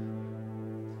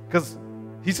 Because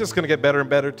he's just going to get better and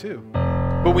better too.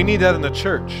 But we need that in the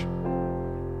church.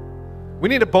 We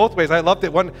need it both ways. I loved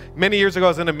it. Many years ago, I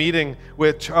was in a meeting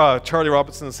with Charlie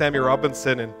Robinson and Sammy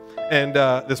Robinson, and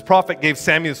this prophet gave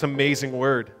Sammy this amazing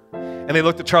word. And they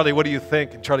looked at Charlie, what do you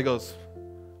think? And Charlie goes,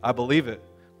 I believe it,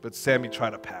 but Sammy, try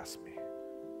to pass me.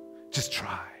 Just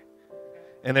try.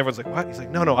 And everyone's like, what? He's like,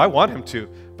 no, I want him to.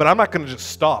 But I'm not going to just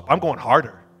stop. I'm going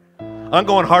harder. I'm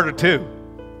going harder too.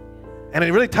 And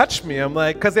it really touched me. I'm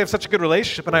like, because they have such a good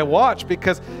relationship. And I watched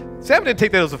because Sam didn't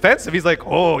take that as offensive. He's like,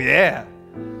 oh, yeah.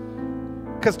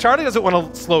 Because Charlie doesn't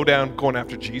want to slow down going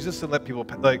after Jesus and let people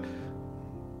like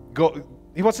go.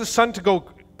 He wants his son to go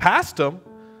past him,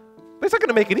 but he's not going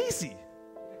to make it easy.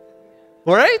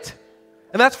 All right?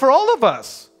 And that's for all of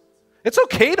us. It's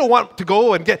okay to want to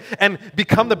go and get and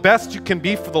become the best you can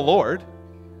be for the Lord,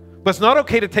 but it's not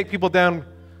okay to take people down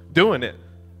doing it.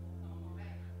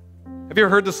 Have you ever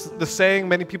heard the saying,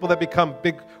 many people that become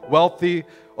big, wealthy,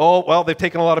 oh, well, they've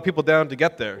taken a lot of people down to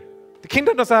get there. The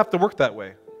kingdom doesn't have to work that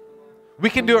way. We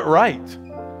can do it right.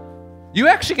 You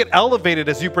actually get elevated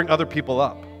as you bring other people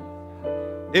up.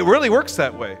 It really works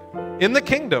that way. In the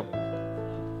kingdom,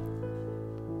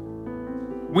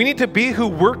 we need to be who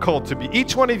we're called to be.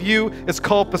 Each one of you is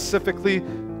called specifically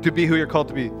to be who you're called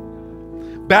to be.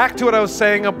 Back to what I was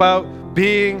saying about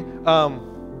being, about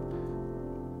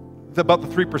the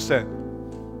 3%.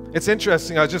 It's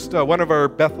interesting. I just, one of our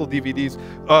Bethel DVDs,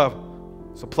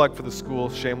 it's a plug for the school,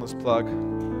 shameless plug.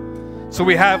 So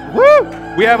we have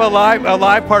a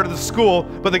live part of the school,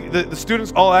 but the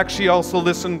students all actually also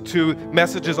listen to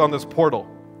messages on this portal.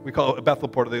 We call it a Bethel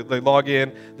portal. They log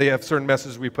in. They have certain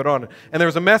messages we put on. And there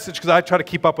was a message, because I try to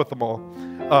keep up with them all,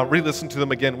 re-listen to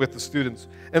them again with the students.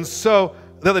 And so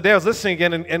the other day I was listening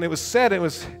again, and it was said,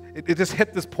 it just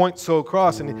hit this point so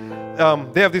across. And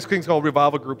they have these things called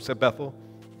revival groups at Bethel.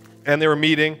 And they were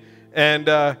meeting, and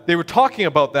they were talking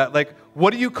about that. Like,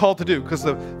 what are you called to do? Because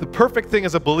the perfect thing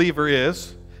as a believer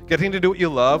is getting to do what you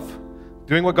love,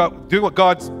 doing what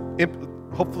God's,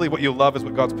 hopefully what you love is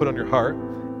what God's put on your heart.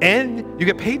 And you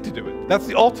get paid to do it. That's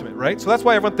the ultimate, right? So that's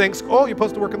why everyone thinks, oh, you're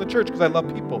supposed to work in the church because I love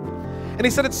people. And he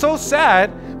said it's so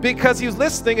sad because he was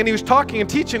listening and he was talking and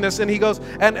teaching this, and he goes,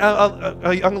 and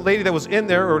a young lady that was in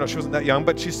there, or no, she wasn't that young,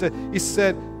 but he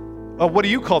said, oh, what are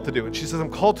you called to do? And she says, I'm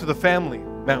called to the family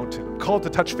mountain. I'm called to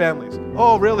touch families.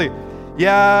 Oh, really?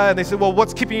 Yeah. And they said, well,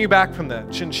 what's keeping you back from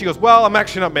that? And she goes, well, I'm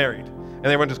actually not married. And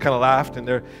everyone just kind of laughed,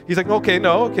 and he's like, okay,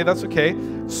 that's okay.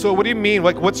 So what do you mean?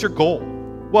 Like, what's your goal?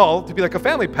 Well, to be like a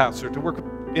family pastor, to work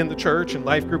in the church and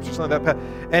life groups or something like that.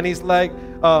 And he's like,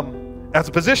 as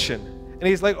a position. And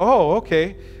he's like, oh,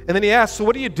 okay. And then he asked, so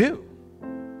what do you do?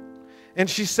 And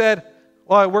she said,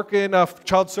 well, I work in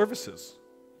child services.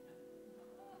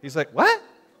 He's like, what?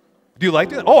 Do you like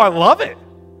that? Oh, I love it.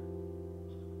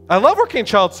 I love working in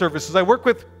child services. I work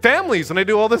with families and I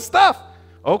do all this stuff.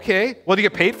 Okay. Well, do you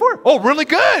get paid for it? Oh, really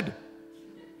good.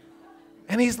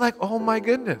 And he's like, oh my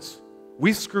goodness.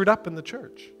 We screwed up in the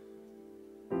church.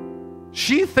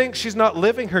 She thinks she's not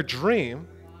living her dream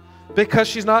because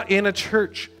she's not in a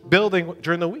church building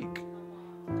during the week.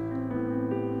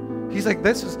 He's like,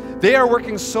 they are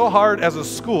working so hard as a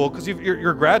school because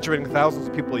you're graduating thousands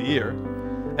of people a year,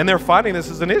 and they're finding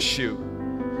this as an issue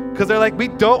because they're like, we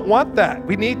don't want that.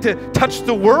 We need to touch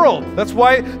the world. That's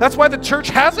why the church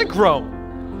hasn't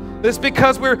grown. It's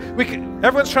because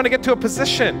everyone's trying to get to a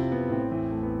position.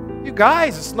 You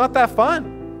guys, it's not that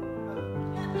fun.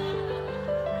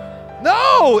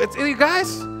 No, you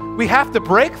guys, we have to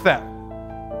break that.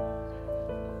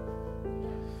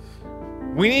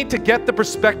 We need to get the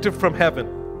perspective from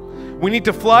heaven. We need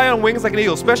to fly on wings like an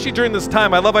eagle, especially during this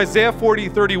time. I love Isaiah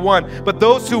 40:31. But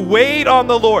those who wait on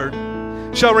the Lord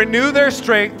shall renew their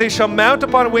strength. They shall mount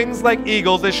upon wings like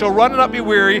eagles. They shall run and not be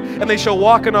weary, and they shall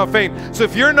walk and not faint. So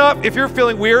if you're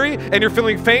feeling weary and you're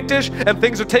feeling faintish and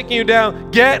things are taking you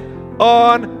down, get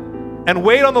on and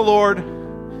wait on the Lord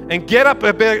and get up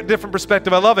a bit different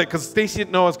perspective. I love it because Stacy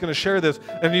didn't know I was going to share this,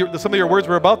 and some of your words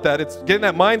were about that. It's getting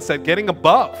that mindset, getting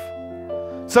above.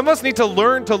 Some of us need to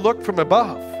learn to look from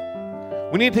above.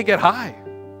 We need to get high.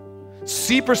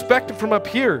 See perspective from up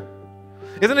here.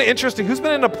 Isn't it interesting? Who's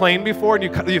been in a plane before and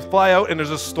you fly out and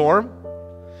there's a storm?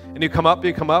 And you come up,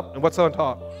 and what's on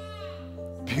top?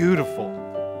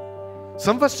 Beautiful.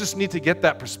 Some of us just need to get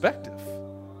that perspective.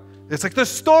 It's like there's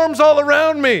storms all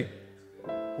around me.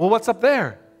 Well, what's up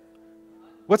there?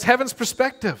 What's heaven's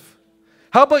perspective?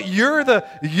 How about you're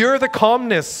the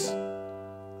calmness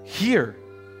here?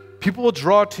 People will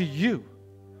draw to you.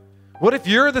 What if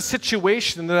you're the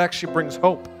situation that actually brings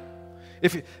hope?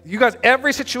 If you guys,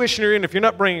 every situation you're in, if you're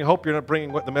not bringing hope, you're not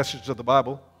bringing the message of the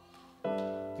Bible.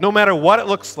 No matter what it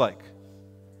looks like.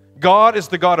 God is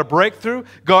the God of breakthrough.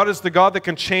 God is the God that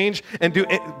can change and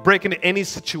break into any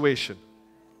situation.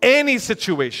 Any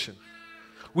situation.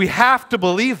 We have to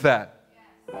believe that.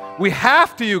 We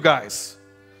have to, you guys.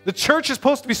 The church is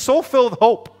supposed to be so filled with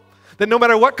hope that no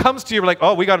matter what comes to you, we're like,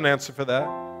 oh, we got an answer for that.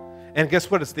 And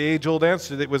guess what? It's the age-old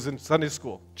answer that was in Sunday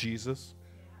school. Jesus.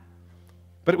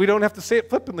 But we don't have to say it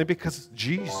flippantly because it's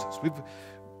Jesus.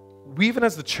 We even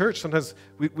as the church, sometimes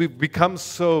we've become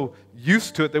so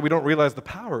used to it that we don't realize the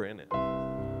power in it.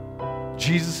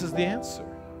 Jesus is the answer.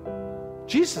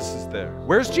 Jesus is there.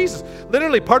 Where's Jesus?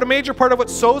 Literally, major part of what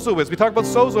sozo is, we talk about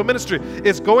sozo ministry,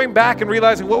 is going back and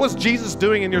realizing what was Jesus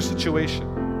doing in your situation.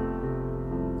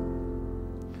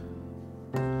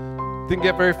 Didn't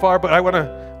get very far, but we want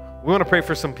to pray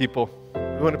for some people.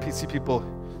 We want to see people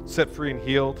set free and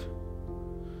healed.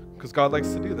 Because God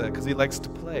likes to do that, because he likes to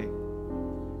play.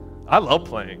 I love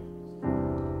playing.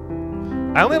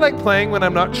 I only like playing when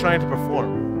I'm not trying to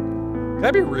perform. Can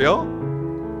I be real?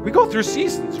 We go through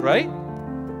seasons, right?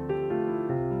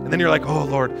 And then you're like, oh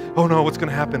Lord, oh no, what's going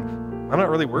to happen? I'm not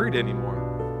really worried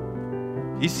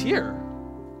anymore. He's here.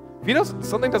 If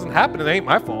something doesn't happen, it ain't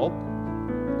my fault.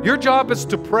 Your job is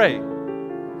to pray.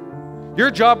 Your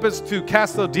job is to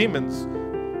cast out demons.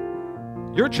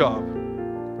 Your job.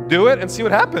 Do it and see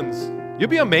what happens. You'll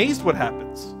be amazed what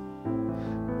happens.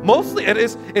 Mostly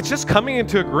it's just coming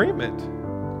into agreement.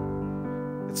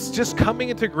 It's just coming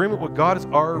into agreement with what God is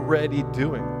already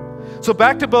doing. So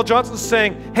back to Bill Johnson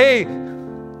saying, hey,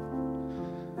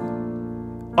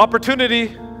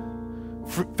 opportunity,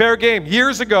 fair game.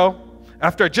 Years ago,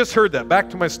 after I just heard that, back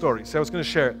to my story. So I was going to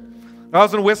share it. I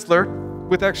was in Whistler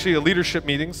with actually leadership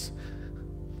meetings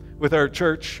with our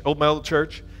church, Old Meadow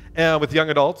Church, and with young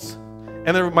adults.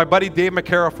 And then my buddy Dave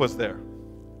McCarroll was there.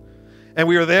 And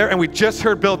we were there, and we just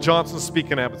heard Bill Johnson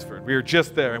speak in Abbotsford. We were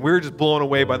just there, and we were just blown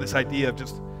away by this idea of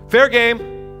just fair game.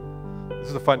 This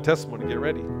is a fun testimony. Get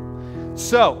ready.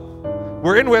 So,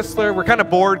 we're in Whistler. We're kind of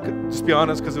bored, just be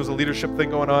honest, because there was a leadership thing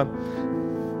going on.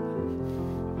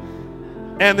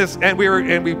 And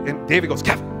David goes,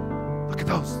 Kevin, look at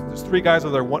those. There's 3 guys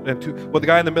over there, 1 and 2. Well, the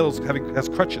guy in the middle has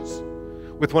crutches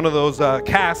with one of those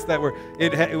casts that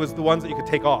it was the ones that you could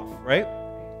take off, right?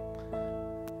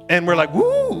 And we're like,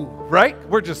 woo, right?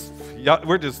 We're just,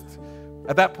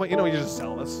 at that point, you're just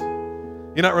zealous.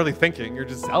 You're not really thinking, you're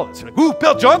just zealous. You're like, woo,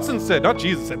 Bill Johnson said, not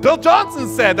Jesus said, Bill Johnson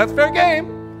said, that's fair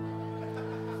game.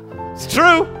 It's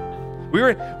true. We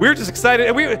were just excited.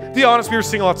 And to be honest, we were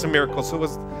seeing lots of miracles, so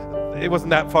it wasn't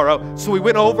that far out. So we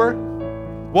went over,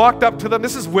 walked up to them.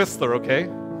 This is Whistler, okay?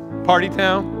 Party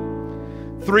town.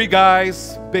 3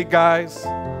 guys, big guys.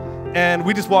 And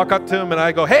we just walk up to him, and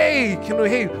I go, hey,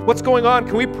 what's going on?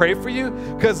 Can we pray for you?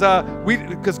 Because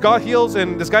God heals,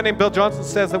 and this guy named Bill Johnson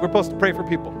says that we're supposed to pray for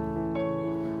people.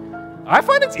 I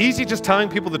find it's easy just telling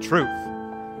people the truth.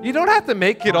 You don't have to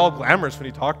make it all glamorous when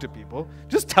you talk to people.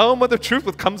 Just tell them what the truth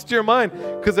what comes to your mind,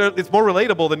 because it's more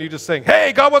relatable than you just saying,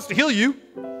 hey, God wants to heal you.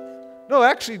 No,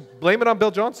 actually, blame it on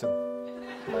Bill Johnson.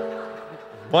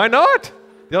 Why not?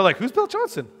 They're like, who's Bill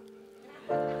Johnson?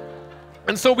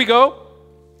 And so we go.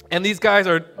 And these guys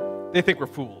they think we're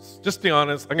fools. Just to be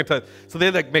honest, I'm going to tell you. So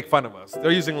they make fun of us. They're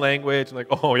using language and like,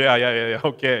 oh, yeah,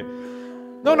 okay.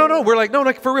 No. We're like, no,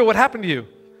 for real, what happened to you?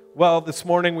 Well, this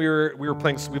morning we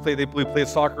played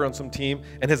soccer on some team,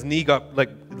 and his knee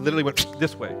literally went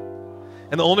this way.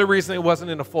 And the only reason it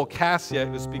wasn't in a full cast yet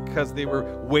was because they were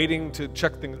waiting to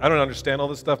check things. I don't understand all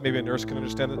this stuff. Maybe a nurse can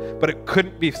understand it. But it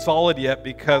couldn't be solid yet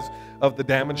because of the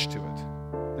damage to it.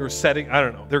 They were setting, I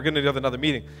don't know, they're going to have another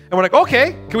meeting. And we're like,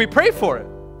 okay, can we pray for it?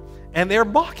 And they're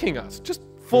mocking us, just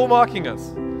full mocking us.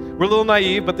 We're a little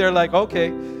naive, but they're like, okay.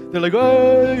 They're like,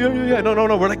 oh, yeah. No.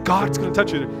 We're like, God's going to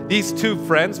touch you. These 2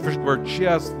 friends were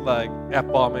just like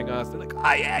F-bombing us. They're like,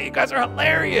 oh yeah, you guys are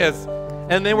hilarious.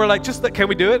 And then we're like, can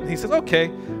we do it? And he says, okay.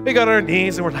 We got on our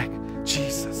knees, and we're like,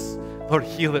 Jesus, Lord,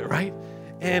 heal it, right?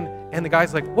 And the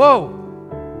guy's like, whoa.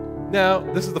 Now,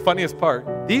 this is the funniest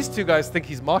part. These 2 guys think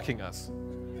he's mocking us.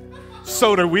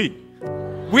 So do we.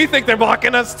 We think they're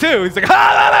mocking us too. He's like,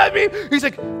 he's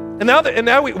like, and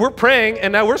now we're praying,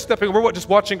 and now we're stepping. We're just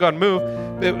watching God move.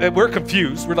 We're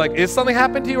confused. We're like, is something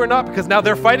happened to you or not? Because now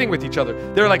they're fighting with each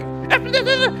other. They're like,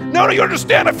 no, you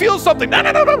understand? I feel something.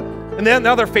 No. And then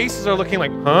now their faces are looking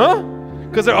like, huh?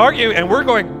 Because they're arguing, and we're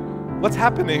going, what's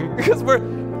happening? Because we're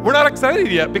not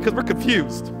excited yet because we're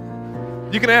confused.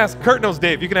 You can ask. Kurt knows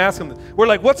Dave. You can ask him. We're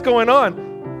like, what's going on?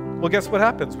 Well, guess what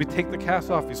happens? We take the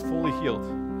cast off. He's fully healed.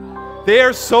 They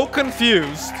are so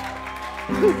confused.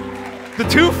 The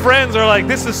 2 friends are like,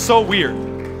 this is so weird,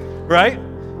 right?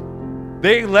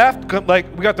 They left,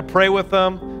 like we got to pray with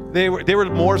them. They were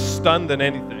more stunned than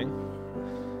anything.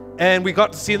 And we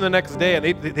got to see them the next day, and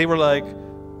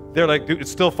they're like, dude,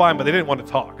 it's still fine, but they didn't want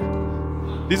to talk.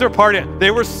 These are they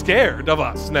were scared of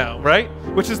us now, right?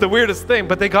 Which is the weirdest thing,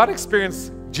 but they got to experience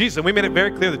Jesus, and we made it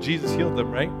very clear that Jesus healed them,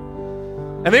 right?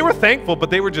 And they were thankful, but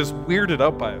they were just weirded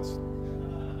out by us.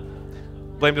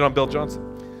 Blamed it on Bill Johnson.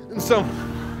 And so,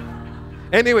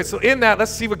 Anyway, so in that,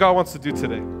 let's see what God wants to do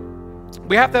today.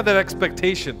 We have to have that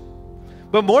expectation.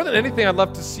 But more than anything, I'd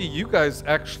love to see you guys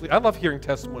actually, I love hearing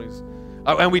testimonies.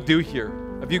 And we do hear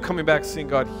of you coming back, seeing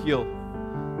God heal.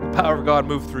 The power of God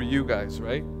move through you guys,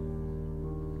 right?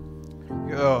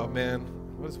 Oh, man.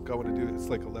 What does God want to do? It's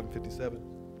like 11:57.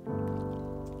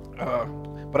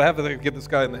 But I have to give this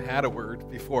guy in the hat a word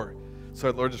before.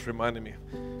 So the Lord just reminded me.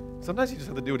 Sometimes you just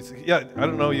have to do what he says. Yeah, I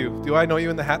don't know you. Do I know you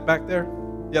in the hat back there?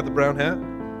 Yeah, the brown hat.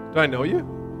 Do I know you?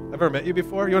 Have I ever met you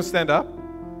before? You want to stand up?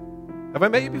 Have I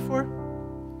met you before?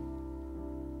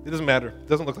 It doesn't matter. It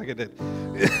doesn't look like it did.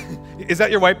 Is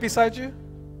that your wife beside you?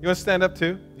 You want to stand up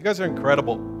too? You guys are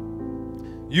incredible.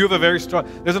 You have a very strong,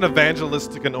 there's an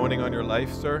evangelistic anointing on your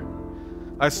life, sir.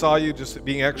 I saw you just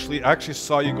being I actually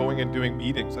saw you going and doing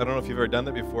meetings. I don't know if you've ever done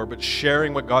that before, but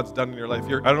sharing what God's done in your life. I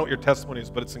don't know what your testimony is,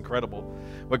 but it's incredible.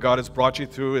 What God has brought you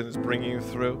through and is bringing you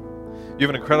through. You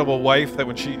have an incredible wife that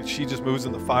when she just moves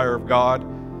in the fire of God,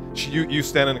 you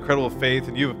stand in incredible faith,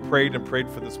 and you have prayed and prayed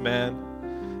for this man.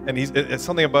 And it's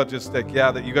something about just like,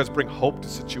 that you guys bring hope to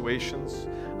situations.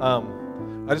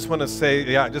 I just want to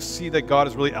say, I just see that God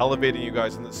is really elevating you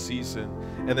guys in this season.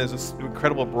 And there's this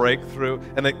incredible breakthrough.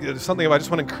 And there's something I just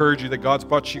want to encourage you that God's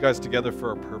brought you guys together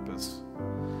for a purpose.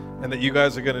 And that you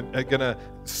guys are gonna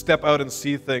step out and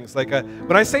see things. Like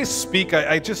when I say speak,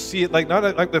 I just see it like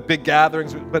not like the big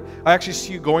gatherings, but I actually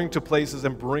see you going to places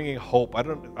and bringing hope. I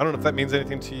don't know if that means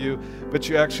anything to you, but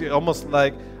you actually almost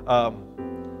like,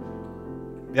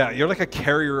 you're like a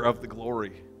carrier of the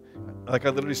glory. Like I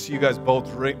literally see you guys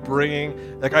both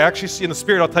bringing, like I actually see in the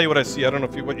spirit, I'll tell you what I see. I don't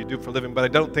know what you do for a living, but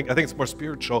I think it's more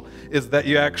spiritual, is that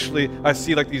you actually, I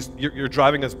see like you're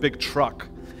driving this big truck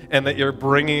and that you're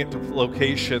bringing it to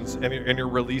locations and you're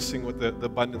releasing with the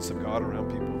abundance of God around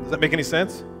people. Does that make any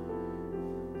sense?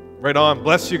 Right on.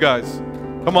 Bless you guys.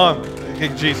 Come on.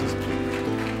 Thank you, Jesus.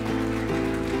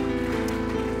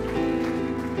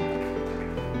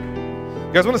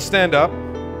 You guys want to stand up?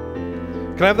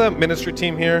 Can I have the ministry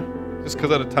team here? Just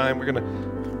because out of time, we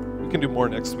can do more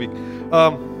next week.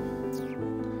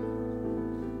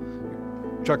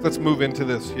 Chuck, let's move into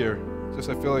this here. Just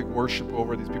I feel like worship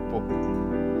over these people.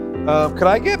 Could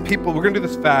I get people, we're going to do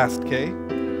this fast, okay?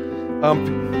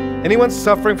 Anyone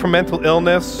suffering from mental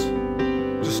illness,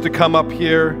 just to come up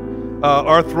here.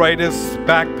 Arthritis,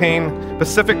 back pain,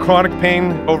 specific chronic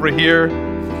pain over here.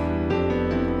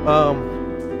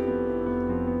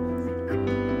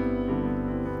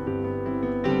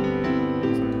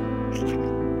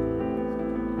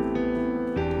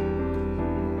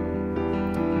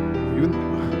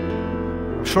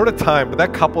 Short of time, but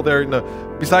that couple there,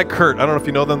 beside Kurt, I don't know if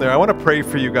you know them there. I want to pray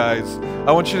for you guys.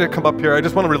 I want you to come up here. I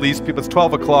just want to release people. It's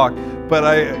 12 o'clock, but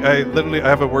I literally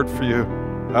have a word for you.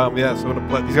 So I'm gonna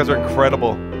bless. These guys are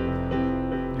incredible.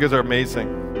 You guys are amazing.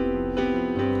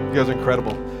 You guys are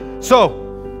incredible. So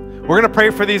we're gonna pray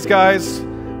for these guys,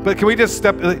 but can we just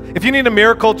step? If you need a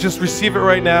miracle, just receive it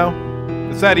right now.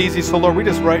 It's that easy. So Lord, we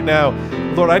just right now,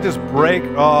 Lord, I just break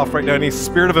off right now any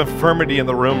spirit of infirmity in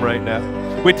the room right now.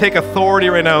 We take authority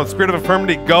right now. Spirit of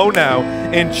infirmity, go now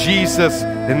in Jesus'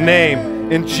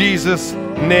 name. In Jesus'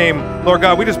 name. Lord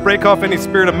God, we just break off any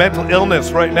spirit of mental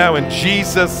illness right now in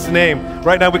Jesus' name.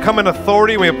 Right now, we come in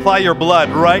authority and we apply your blood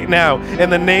right now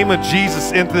in the name of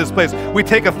Jesus into this place. We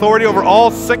take authority over all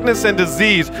sickness and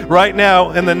disease right now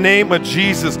in the name of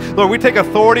Jesus. Lord, we take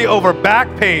authority over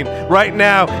back pain right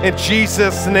now in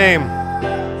Jesus' name.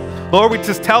 Lord, we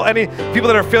just tell any people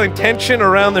that are feeling tension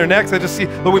around their necks, I just see,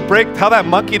 Lord, tell that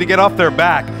monkey to get off their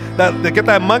back. Get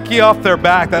that monkey off their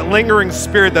back, that lingering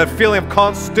spirit, that feeling of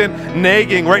constant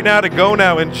nagging right now to go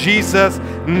now in Jesus'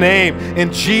 name.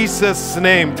 In Jesus'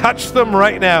 name. Touch them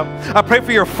right now. I pray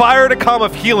for your fire to come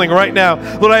of healing right now.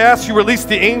 Lord, I ask you release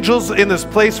the angels in this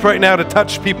place right now to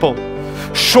touch people.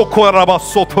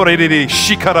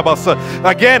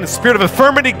 Again, spirit of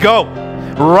infirmity, go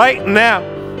right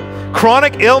now.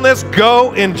 Chronic illness,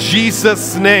 go in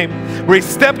Jesus' name. We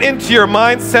step into your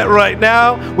mindset right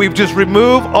now. We've just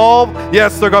removed all,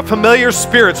 yes, Lord God, familiar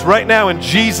spirits right now in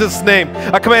Jesus' name.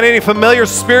 I command any familiar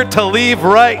spirit to leave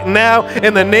right now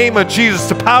in the name of Jesus.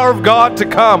 The power of God to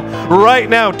come right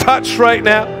now. Touch right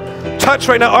now. Touch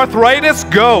right now. Arthritis,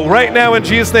 go right now in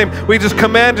Jesus' name. We just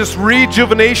command just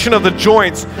rejuvenation of the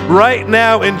joints right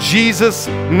now in Jesus'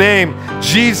 name.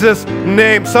 Jesus'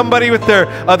 name. Somebody with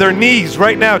their knees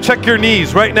right now. Check your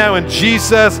knees right now in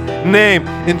Jesus' name.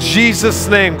 In Jesus'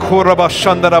 name. Come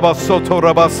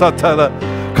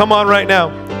on right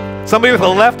now. Somebody with a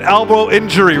left elbow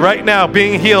injury right now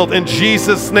being healed in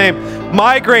Jesus' name.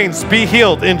 Migraines, be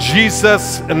healed in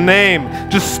Jesus' name.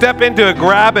 Just step into it.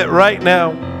 Grab it right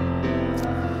now.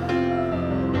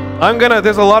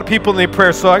 There's a lot of people in the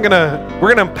prayer, so we're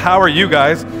gonna empower you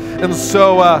guys. And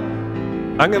so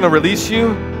I'm gonna release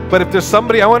you. But if there's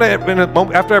somebody,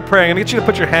 after I pray, I'm gonna get you to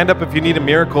put your hand up if you need a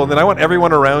miracle, and then I want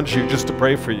everyone around you just to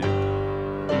pray for you.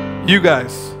 You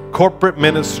guys, corporate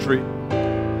ministry,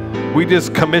 we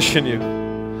just commission you.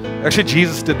 Actually,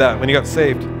 Jesus did that when he got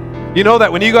saved. You know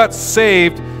that when you got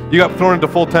saved, you got thrown into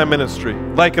full-time ministry,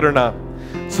 like it or not.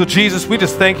 So Jesus, we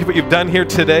just thank you for what you've done here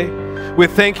today. We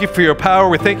thank you for your power.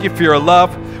 We thank you for your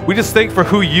love. We just thank you for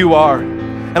who you are.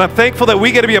 And I'm thankful that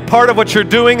we get to be a part of what you're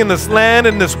doing in this land,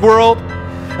 in this world.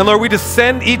 And Lord, we just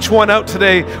send each one out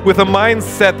today with a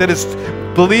mindset that is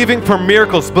believing for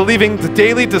miracles, believing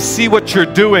daily to see what you're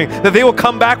doing, that they will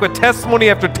come back with testimony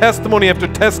after testimony after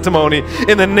testimony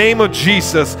in the name of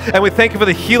Jesus. And we thank you for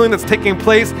the healing that's taking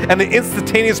place and the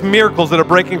instantaneous miracles that are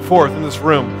breaking forth in this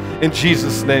room. In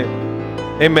Jesus' name,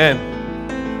 amen.